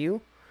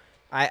overview.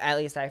 At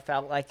least I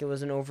felt like it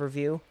was an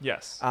overview.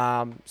 Yes.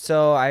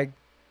 So I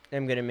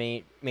am going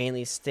to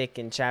mainly stick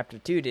in chapter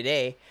 2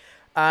 today.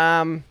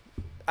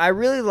 I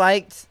really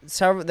liked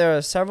there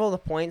are several of the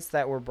points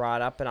that were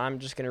brought up, and I'm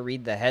just going to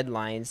read the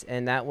headlines,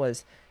 and that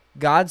was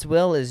God's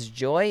will is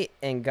joy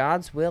and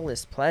God's will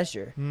is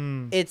pleasure.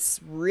 It's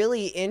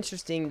really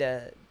interesting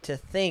to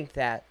think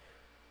that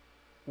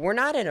we're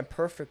not in a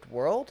perfect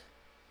world.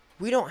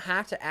 We don't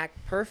have to act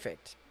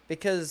perfect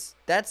because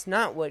that's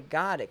not what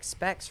God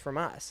expects from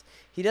us.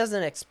 He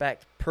doesn't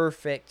expect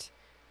perfect,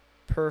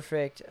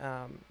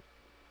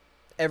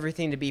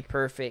 everything to be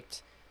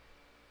perfect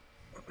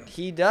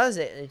he does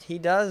it. He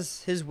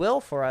does his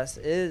will for us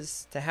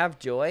is to have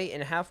joy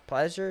and have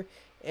pleasure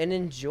and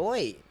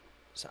enjoy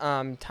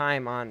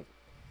time on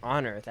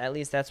earth. At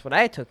least that's what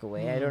I took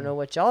away. I don't know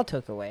what y'all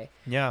took away.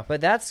 Yeah.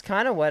 But that's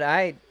kind of what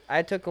I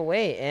took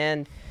away.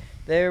 And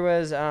there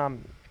was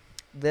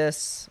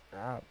this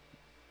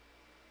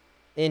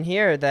in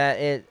here that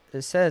it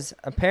says,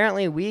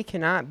 apparently we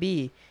cannot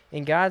be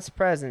in God's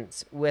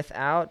presence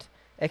without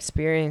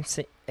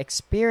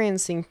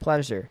experiencing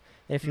pleasure.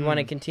 And if you want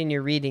to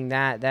continue reading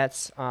that,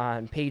 that's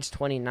on page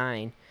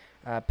 29,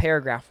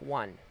 paragraph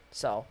 1.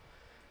 So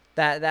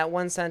that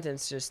one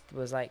sentence just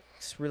was like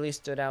really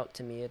stood out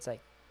to me. It's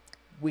like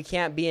we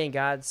can't be in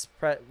God's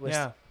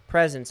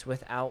presence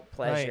without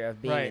pleasure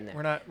of being in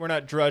there. We're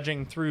not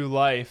drudging through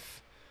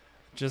life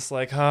just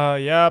like, oh,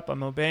 yep,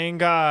 I'm obeying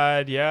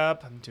God.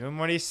 Yep, I'm doing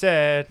what he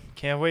said.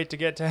 Can't wait to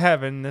get to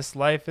heaven. This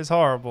life is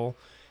horrible.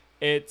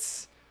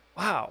 It's,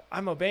 wow,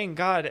 I'm obeying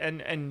God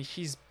and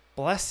he's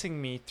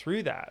blessing me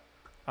through that.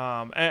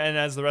 And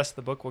as the rest of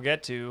the book will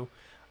get to,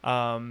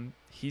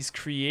 he's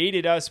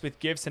created us with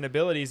gifts and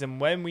abilities. And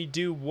when we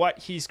do what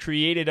he's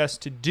created us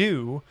to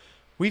do,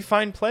 we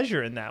find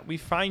pleasure in that. We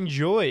find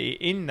joy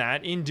in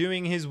that, in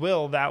doing his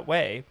will that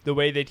way, the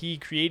way that he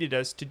created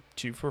us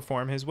to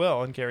perform his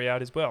will and carry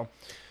out his will.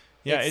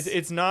 Yeah,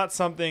 it's not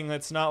something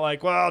that's not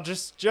like, well,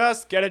 just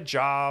get a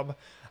job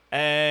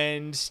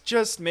and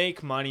just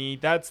make money.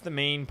 That's the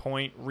main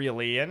point,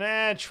 really.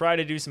 And try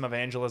to do some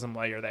evangelism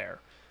while you're there.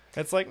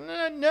 It's like,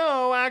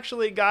 no,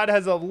 actually, God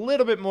has a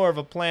little bit more of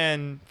a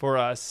plan for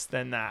us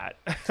than that.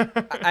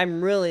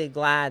 I'm really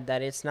glad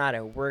that it's not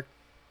a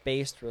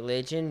work-based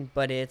religion,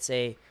 but it's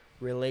a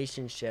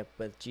relationship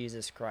with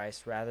Jesus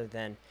Christ rather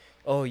than,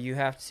 oh, you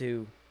have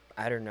to,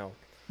 I don't know,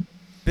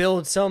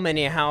 build so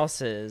many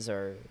houses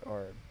or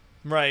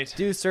right,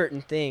 do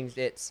certain things.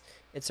 It's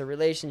a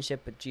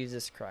relationship with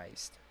Jesus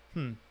Christ.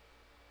 Cool.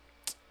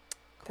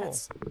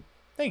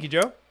 Thank you,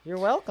 Joe. You're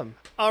welcome.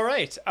 All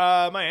right.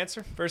 My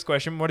answer. First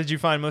question. What did you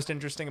find most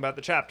interesting about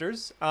the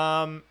chapters?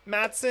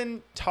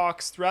 Mattson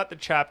talks throughout the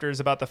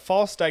chapters about the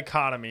false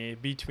dichotomy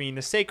between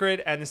the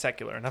sacred and the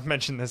secular. And I've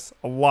mentioned this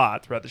a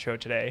lot throughout the show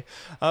today.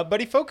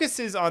 But he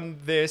focuses on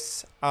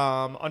this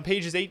on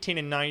pages 18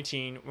 and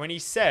 19 when he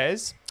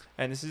says,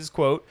 and this is his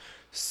quote,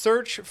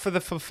 search for the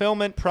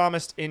fulfillment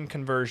promised in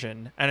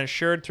conversion and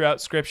assured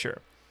throughout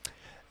Scripture.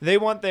 They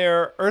want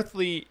their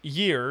earthly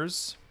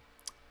years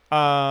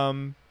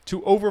to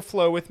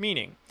overflow with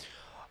meaning.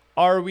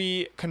 Are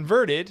we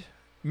converted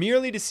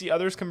merely to see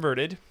others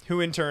converted, who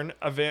in turn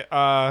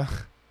are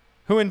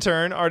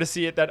to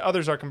see it that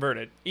others are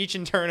converted, each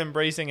in turn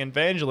embracing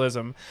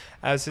evangelism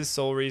as his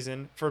sole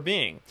reason for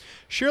being?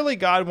 Surely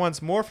God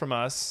wants more from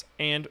us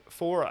and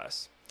for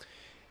us.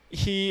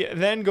 He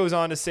then goes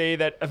on to say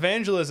that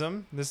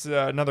evangelism, this is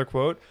another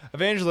quote,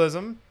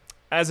 evangelism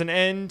as an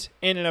end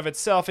in and of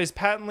itself is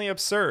patently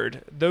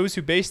absurd. Those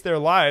who base their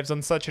lives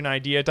on such an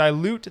idea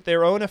dilute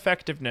their own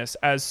effectiveness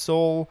as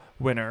soul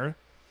winner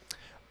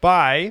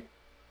by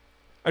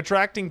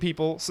attracting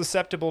people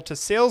susceptible to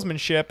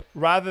salesmanship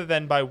rather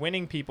than by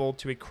winning people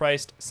to a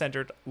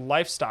Christ-centered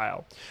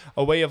lifestyle,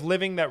 a way of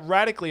living that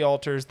radically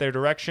alters their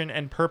direction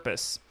and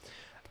purpose.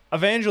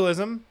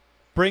 Evangelism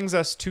brings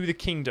us to the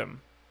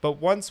kingdom,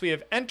 but once we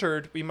have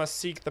entered, we must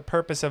seek the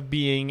purpose of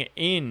being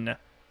in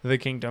the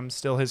kingdom.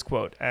 Still his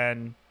quote,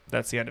 and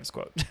that's the end of his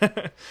quote.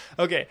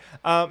 Okay,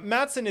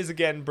 Mattson is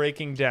again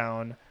breaking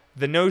down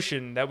the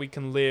notion that we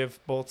can live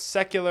both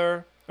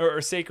secular or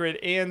sacred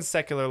and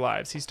secular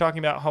lives. He's talking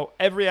about how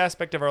every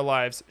aspect of our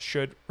lives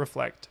should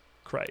reflect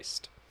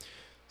Christ.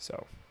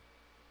 So,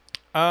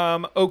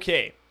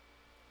 okay.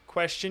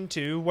 Question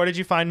 2, what did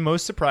you find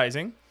most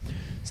surprising?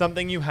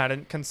 Something you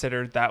hadn't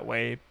considered that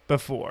way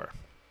before.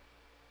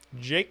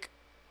 Jake?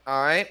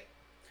 All right.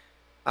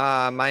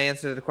 My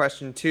answer to the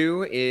question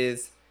 2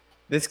 is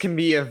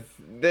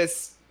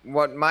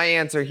what my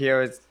answer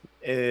here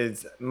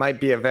is might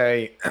be a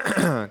very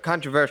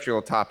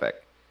controversial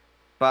topic.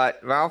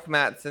 But Ralph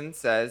Mattson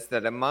says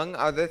that among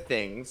other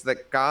things,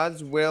 that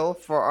God's will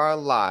for our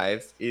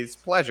lives is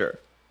pleasure.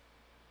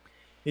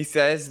 He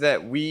says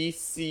that we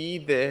see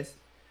this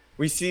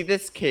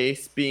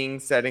case being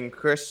said in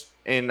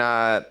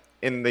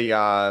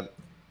the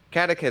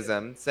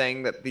Catechism,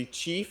 saying that the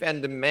chief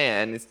end of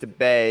man is to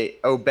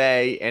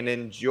obey and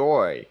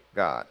enjoy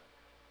God.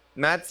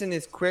 Mattson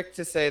is quick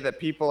to say that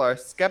people are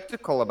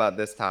skeptical about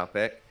this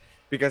topic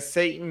because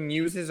Satan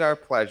uses our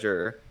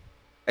pleasure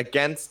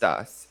against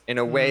us in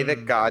a way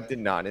that God did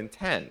not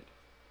intend.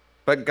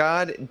 But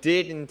God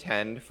did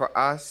intend for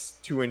us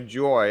to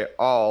enjoy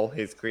all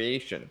his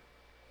creation.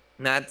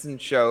 Mattson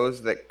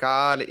shows that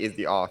God is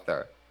the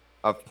author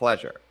of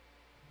pleasure.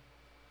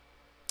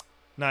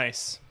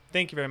 Nice.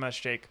 Thank you very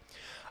much, Jake.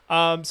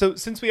 So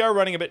since we are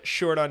running a bit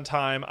short on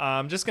time,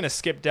 I'm just going to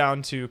skip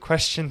down to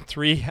question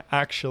 3,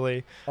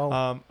 actually.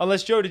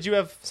 Unless, Joe, did you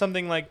have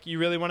something like you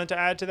really wanted to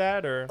add to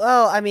that? Or?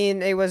 Well, I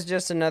mean, it was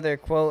just another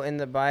quote in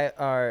the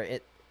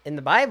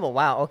Bible.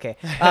 Wow, okay.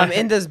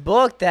 In this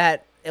book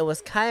that it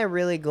was kind of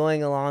really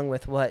going along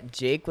with what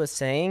Jake was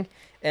saying.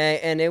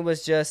 And it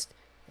was just,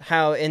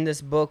 how in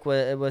this book what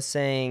it was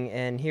saying,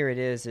 and here it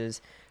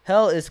is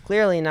hell is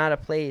clearly not a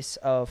place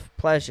of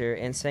pleasure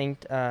and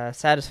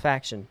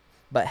satisfaction,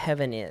 but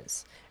heaven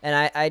is.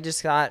 And I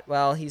just thought,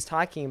 well, he's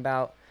talking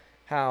about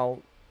how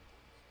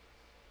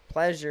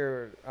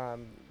pleasure,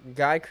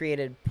 God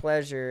created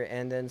pleasure,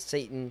 and then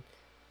Satan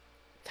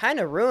kind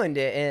of ruined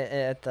it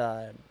at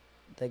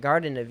the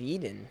Garden of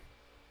Eden.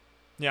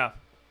 Yeah.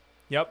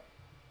 Yep.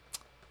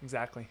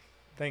 Exactly.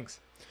 Thanks.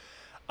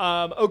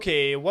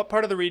 Okay, what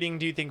part of the reading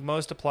do you think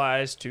most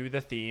applies to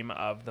the theme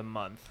of the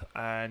month?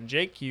 And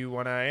Jake, you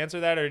want to answer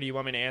that, or do you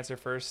want me to answer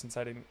first since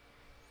I didn't?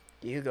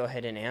 You go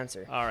ahead and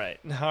answer. All right.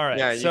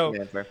 Yeah,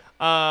 you can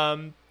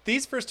answer.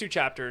 These first two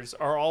chapters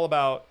are all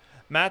about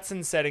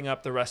Mattson setting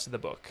up the rest of the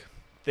book.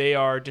 They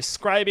are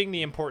describing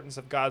the importance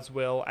of God's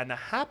will and the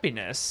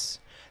happiness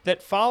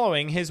that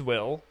following his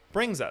will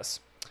brings us.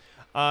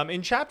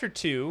 In chapter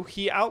 2,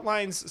 he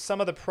outlines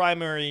some of the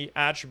primary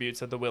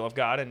attributes of the will of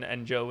God,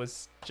 and Joe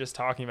was just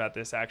talking about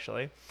this,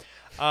 actually.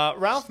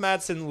 Ralph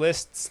Mattson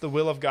lists the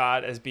will of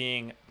God as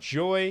being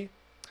joy,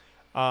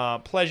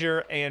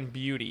 pleasure, and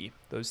beauty,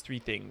 those three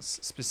things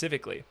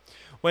specifically.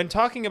 When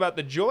talking about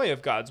the joy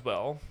of God's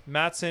will,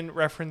 Mattson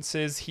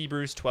references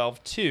Hebrews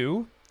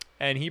 12:2,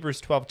 and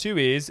Hebrews 12:2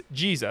 is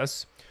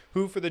Jesus,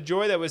 who for the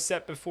joy that was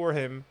set before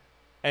him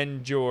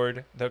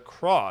endured the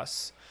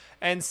cross,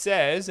 and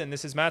says, and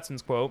this is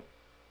Mattson's quote,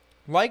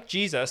 "Like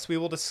Jesus, we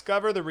will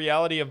discover the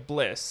reality of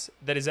bliss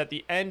that is at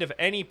the end of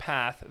any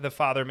path the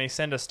Father may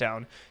send us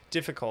down,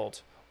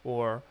 difficult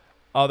or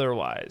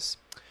otherwise."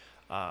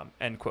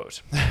 End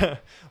quote.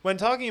 When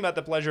talking about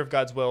the pleasure of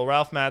God's will,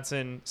 Ralph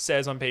Mattson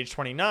says on page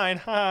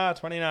 29,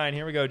 29,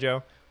 here we go,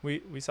 Joe.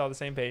 We saw the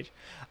same page.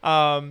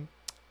 And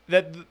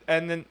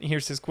then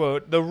here's his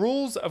quote: "The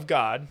rules of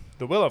God,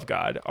 the will of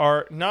God,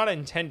 are not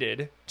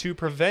intended to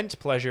prevent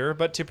pleasure,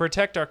 but to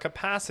protect our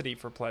capacity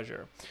for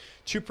pleasure.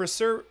 To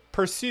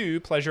pursue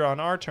pleasure on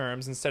our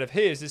terms instead of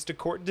his is to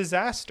court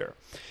disaster.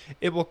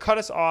 It will cut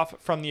us off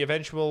from the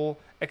eventual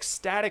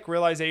ecstatic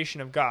realization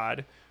of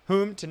God,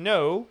 whom to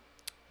know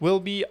will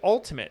be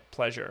ultimate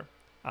pleasure."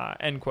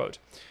 End quote.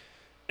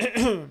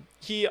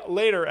 He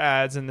later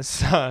adds, and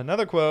this is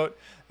another quote,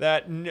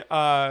 that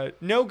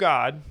know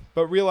God,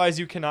 but realize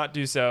you cannot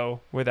do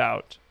so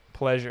without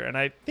pleasure. And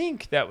I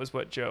think that was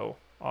what Joe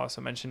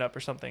also mentioned up,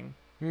 or something,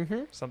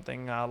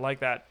 something like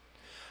that.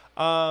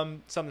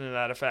 Something to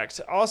that effect.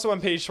 Also on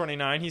page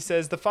 29, he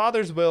says, "The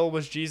Father's will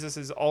was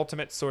Jesus'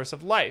 ultimate source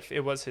of life.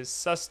 It was his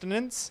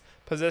sustenance,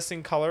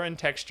 possessing color and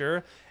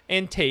texture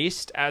and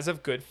taste as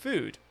of good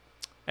food."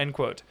 End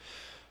quote.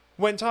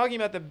 When talking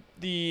about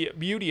the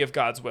beauty of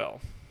God's will,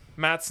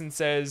 Mattson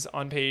says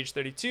on page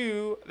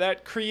 32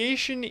 that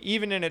creation,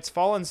 even in its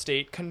fallen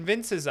state,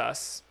 convinces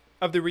us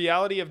of the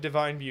reality of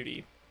divine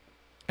beauty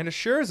and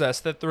assures us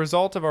that the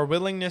result of our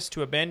willingness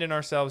to abandon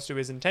ourselves to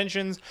his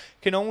intentions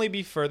can only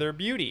be further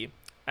beauty.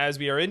 As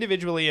we are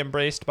individually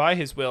embraced by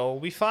his will,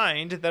 we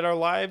find that our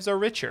lives are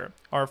richer,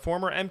 our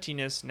former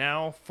emptiness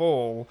now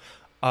full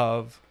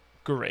of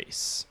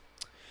grace.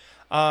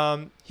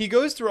 He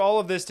goes through all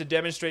of this to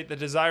demonstrate the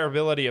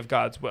desirability of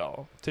God's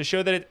will, to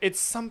show that it's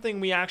something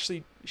we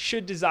actually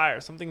should desire,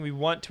 something we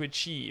want to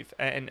achieve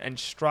and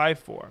strive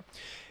for.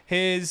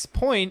 His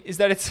point is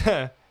that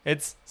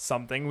it's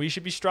something we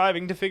should be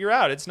striving to figure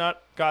out. It's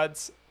not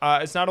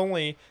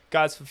only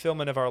God's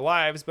fulfillment of our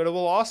lives, but it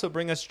will also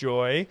bring us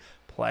joy,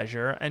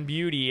 pleasure, and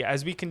beauty.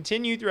 As we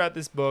continue throughout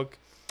this book,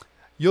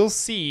 you'll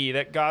see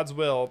that God's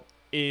will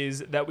is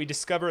that we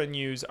discover and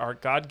use our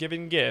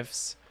God-given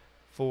gifts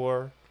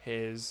for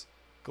his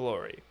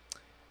glory.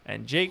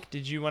 And Jake,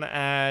 did you want to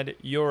add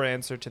your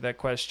answer to that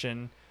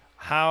question?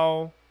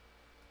 What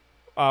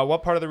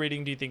part of the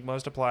reading do you think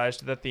most applies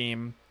to the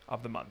theme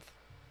of the month?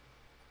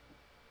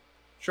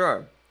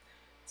 Sure.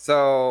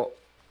 So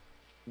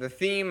the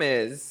theme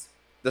is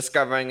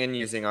discovering and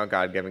using our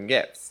God-given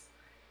gifts.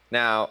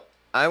 Now,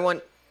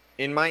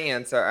 in my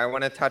answer, I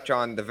want to touch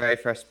on the very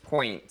first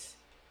point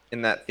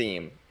in that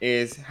theme,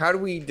 is how do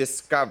we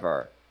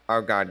discover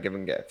our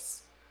God-given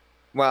gifts?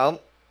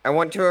 Well, I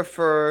want to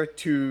refer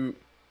to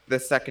the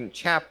second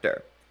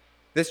chapter.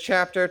 This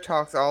chapter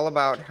talks all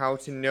about how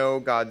to know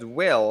God's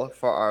will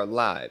for our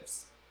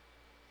lives.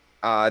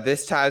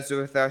 This ties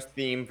with our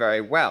theme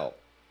very well.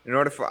 In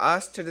order for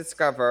us to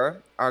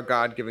discover our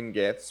God-given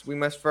gifts, we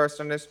must first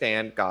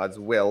understand God's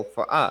will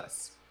for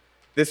us.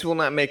 This will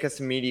not make us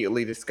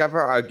immediately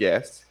discover our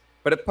gifts,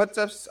 but it puts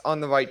us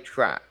on the right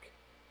track.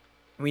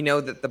 We know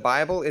that the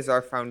Bible is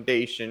our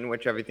foundation,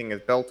 which everything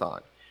is built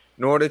on.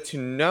 In order to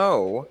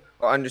know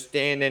or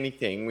understand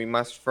anything, we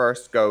must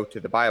first go to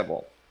the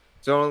Bible.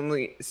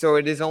 So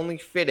it is only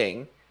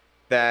fitting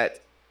that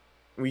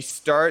we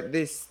start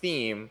this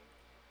theme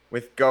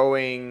with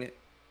going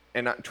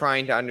and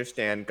trying to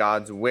understand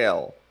God's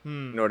will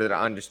in order to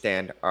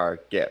understand our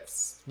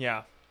gifts.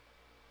 Yeah.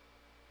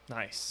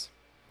 Nice.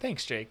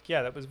 Thanks, Jake.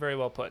 Yeah, that was very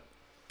well put.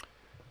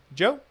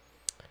 Joe?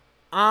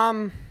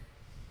 My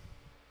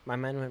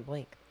mind went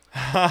blank.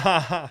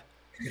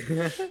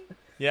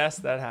 Yes,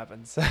 that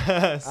happens.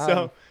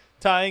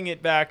 tying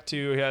it back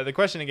to the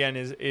question again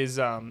is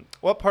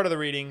what part of the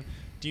reading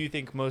do you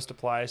think most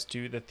applies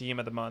to the theme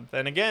of the month?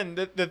 And again,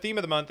 the theme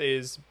of the month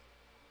is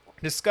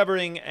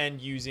discovering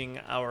and using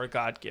our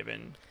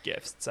God-given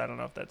gifts. I don't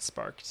know if that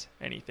sparked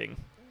anything.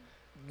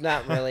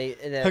 Not really.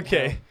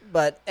 Okay. No.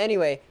 But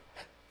anyway,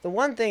 the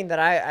one thing that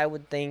I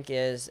would think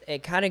is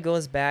it kind of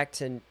goes back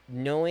to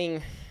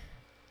knowing,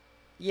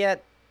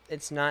 yet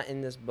it's not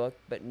in this book,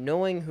 but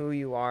knowing who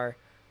you are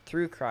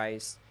through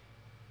Christ.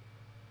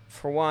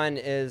 For one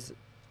is,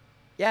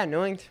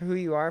 knowing who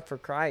you are for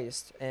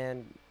Christ,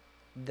 and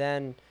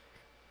then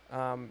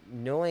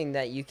knowing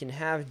that you can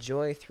have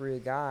joy through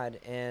God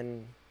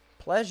and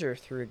pleasure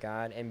through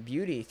God and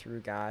beauty through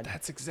God.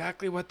 That's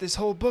exactly what this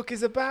whole book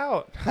is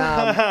about.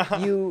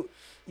 You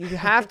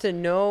have to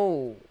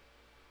know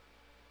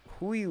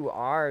who you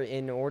are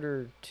in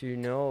order to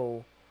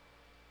know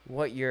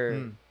what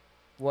your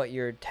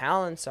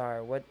talents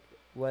are, what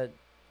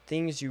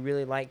things you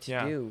really like to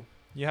do.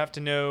 You have to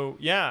know,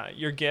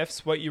 your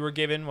gifts, what you were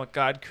given, what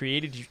God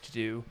created you to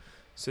do,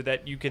 so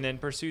that you can then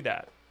pursue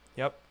that.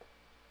 Yep,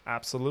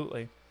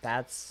 absolutely.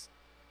 That's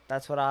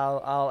what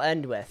I'll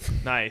end with.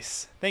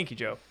 Nice. Thank you,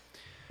 Joe.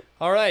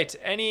 All right.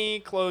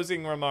 Any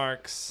closing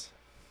remarks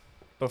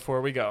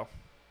before we go?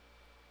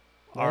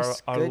 Our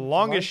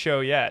longest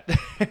show yet.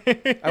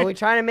 Are we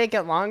trying to make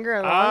it longer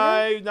and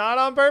longer? Not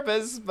on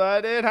purpose,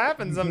 but it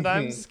happens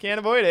sometimes. Can't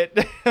avoid it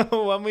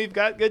when we've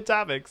got good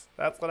topics.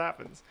 That's what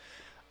happens.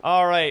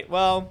 All right.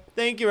 Well,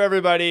 thank you,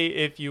 everybody.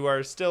 If you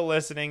are still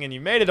listening and you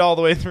made it all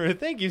the way through,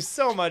 thank you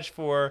so much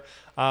for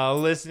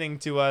listening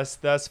to us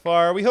thus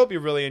far. We hope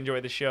you really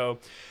enjoyed the show.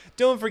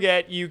 Don't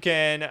forget, you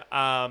can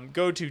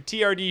go to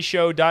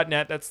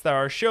trdshow.net. That's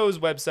our show's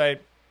website.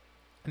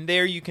 And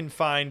there you can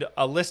find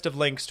a list of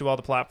links to all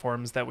the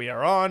platforms that we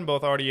are on,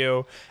 both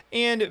audio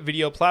and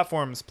video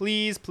platforms.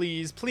 Please,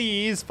 please,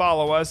 please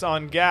follow us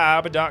on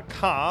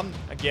gab.com.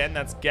 Again,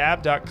 that's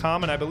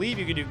gab.com, and I believe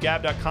you can do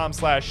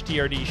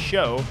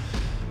gab.com/TRDshow.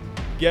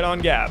 Get on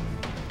Gab.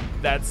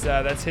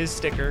 That's his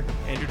sticker,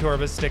 Andrew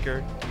Torva's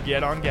sticker.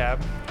 Get on Gab.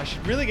 I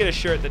should really get a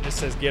shirt that just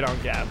says Get on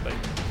Gab, but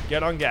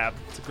get on Gab.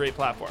 It's a great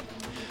platform.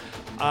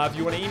 If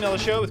you want to email the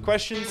show with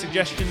questions,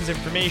 suggestions,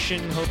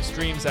 information, hopes,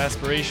 dreams,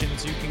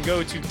 aspirations, you can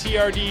go to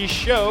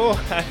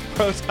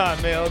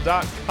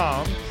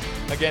trdshow@protonmail.com.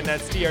 Again,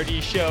 that's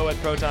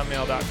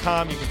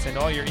trdshow@protonmail.com. You can send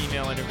all your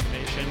email and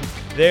information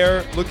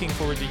there. Looking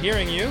forward to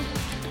hearing you.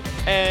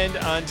 And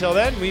until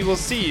then, we will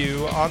see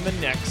you on the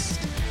next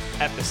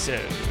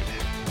episode.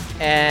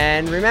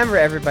 And remember,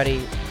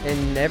 everybody,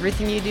 in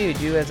everything you do,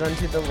 do as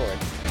unto the Lord.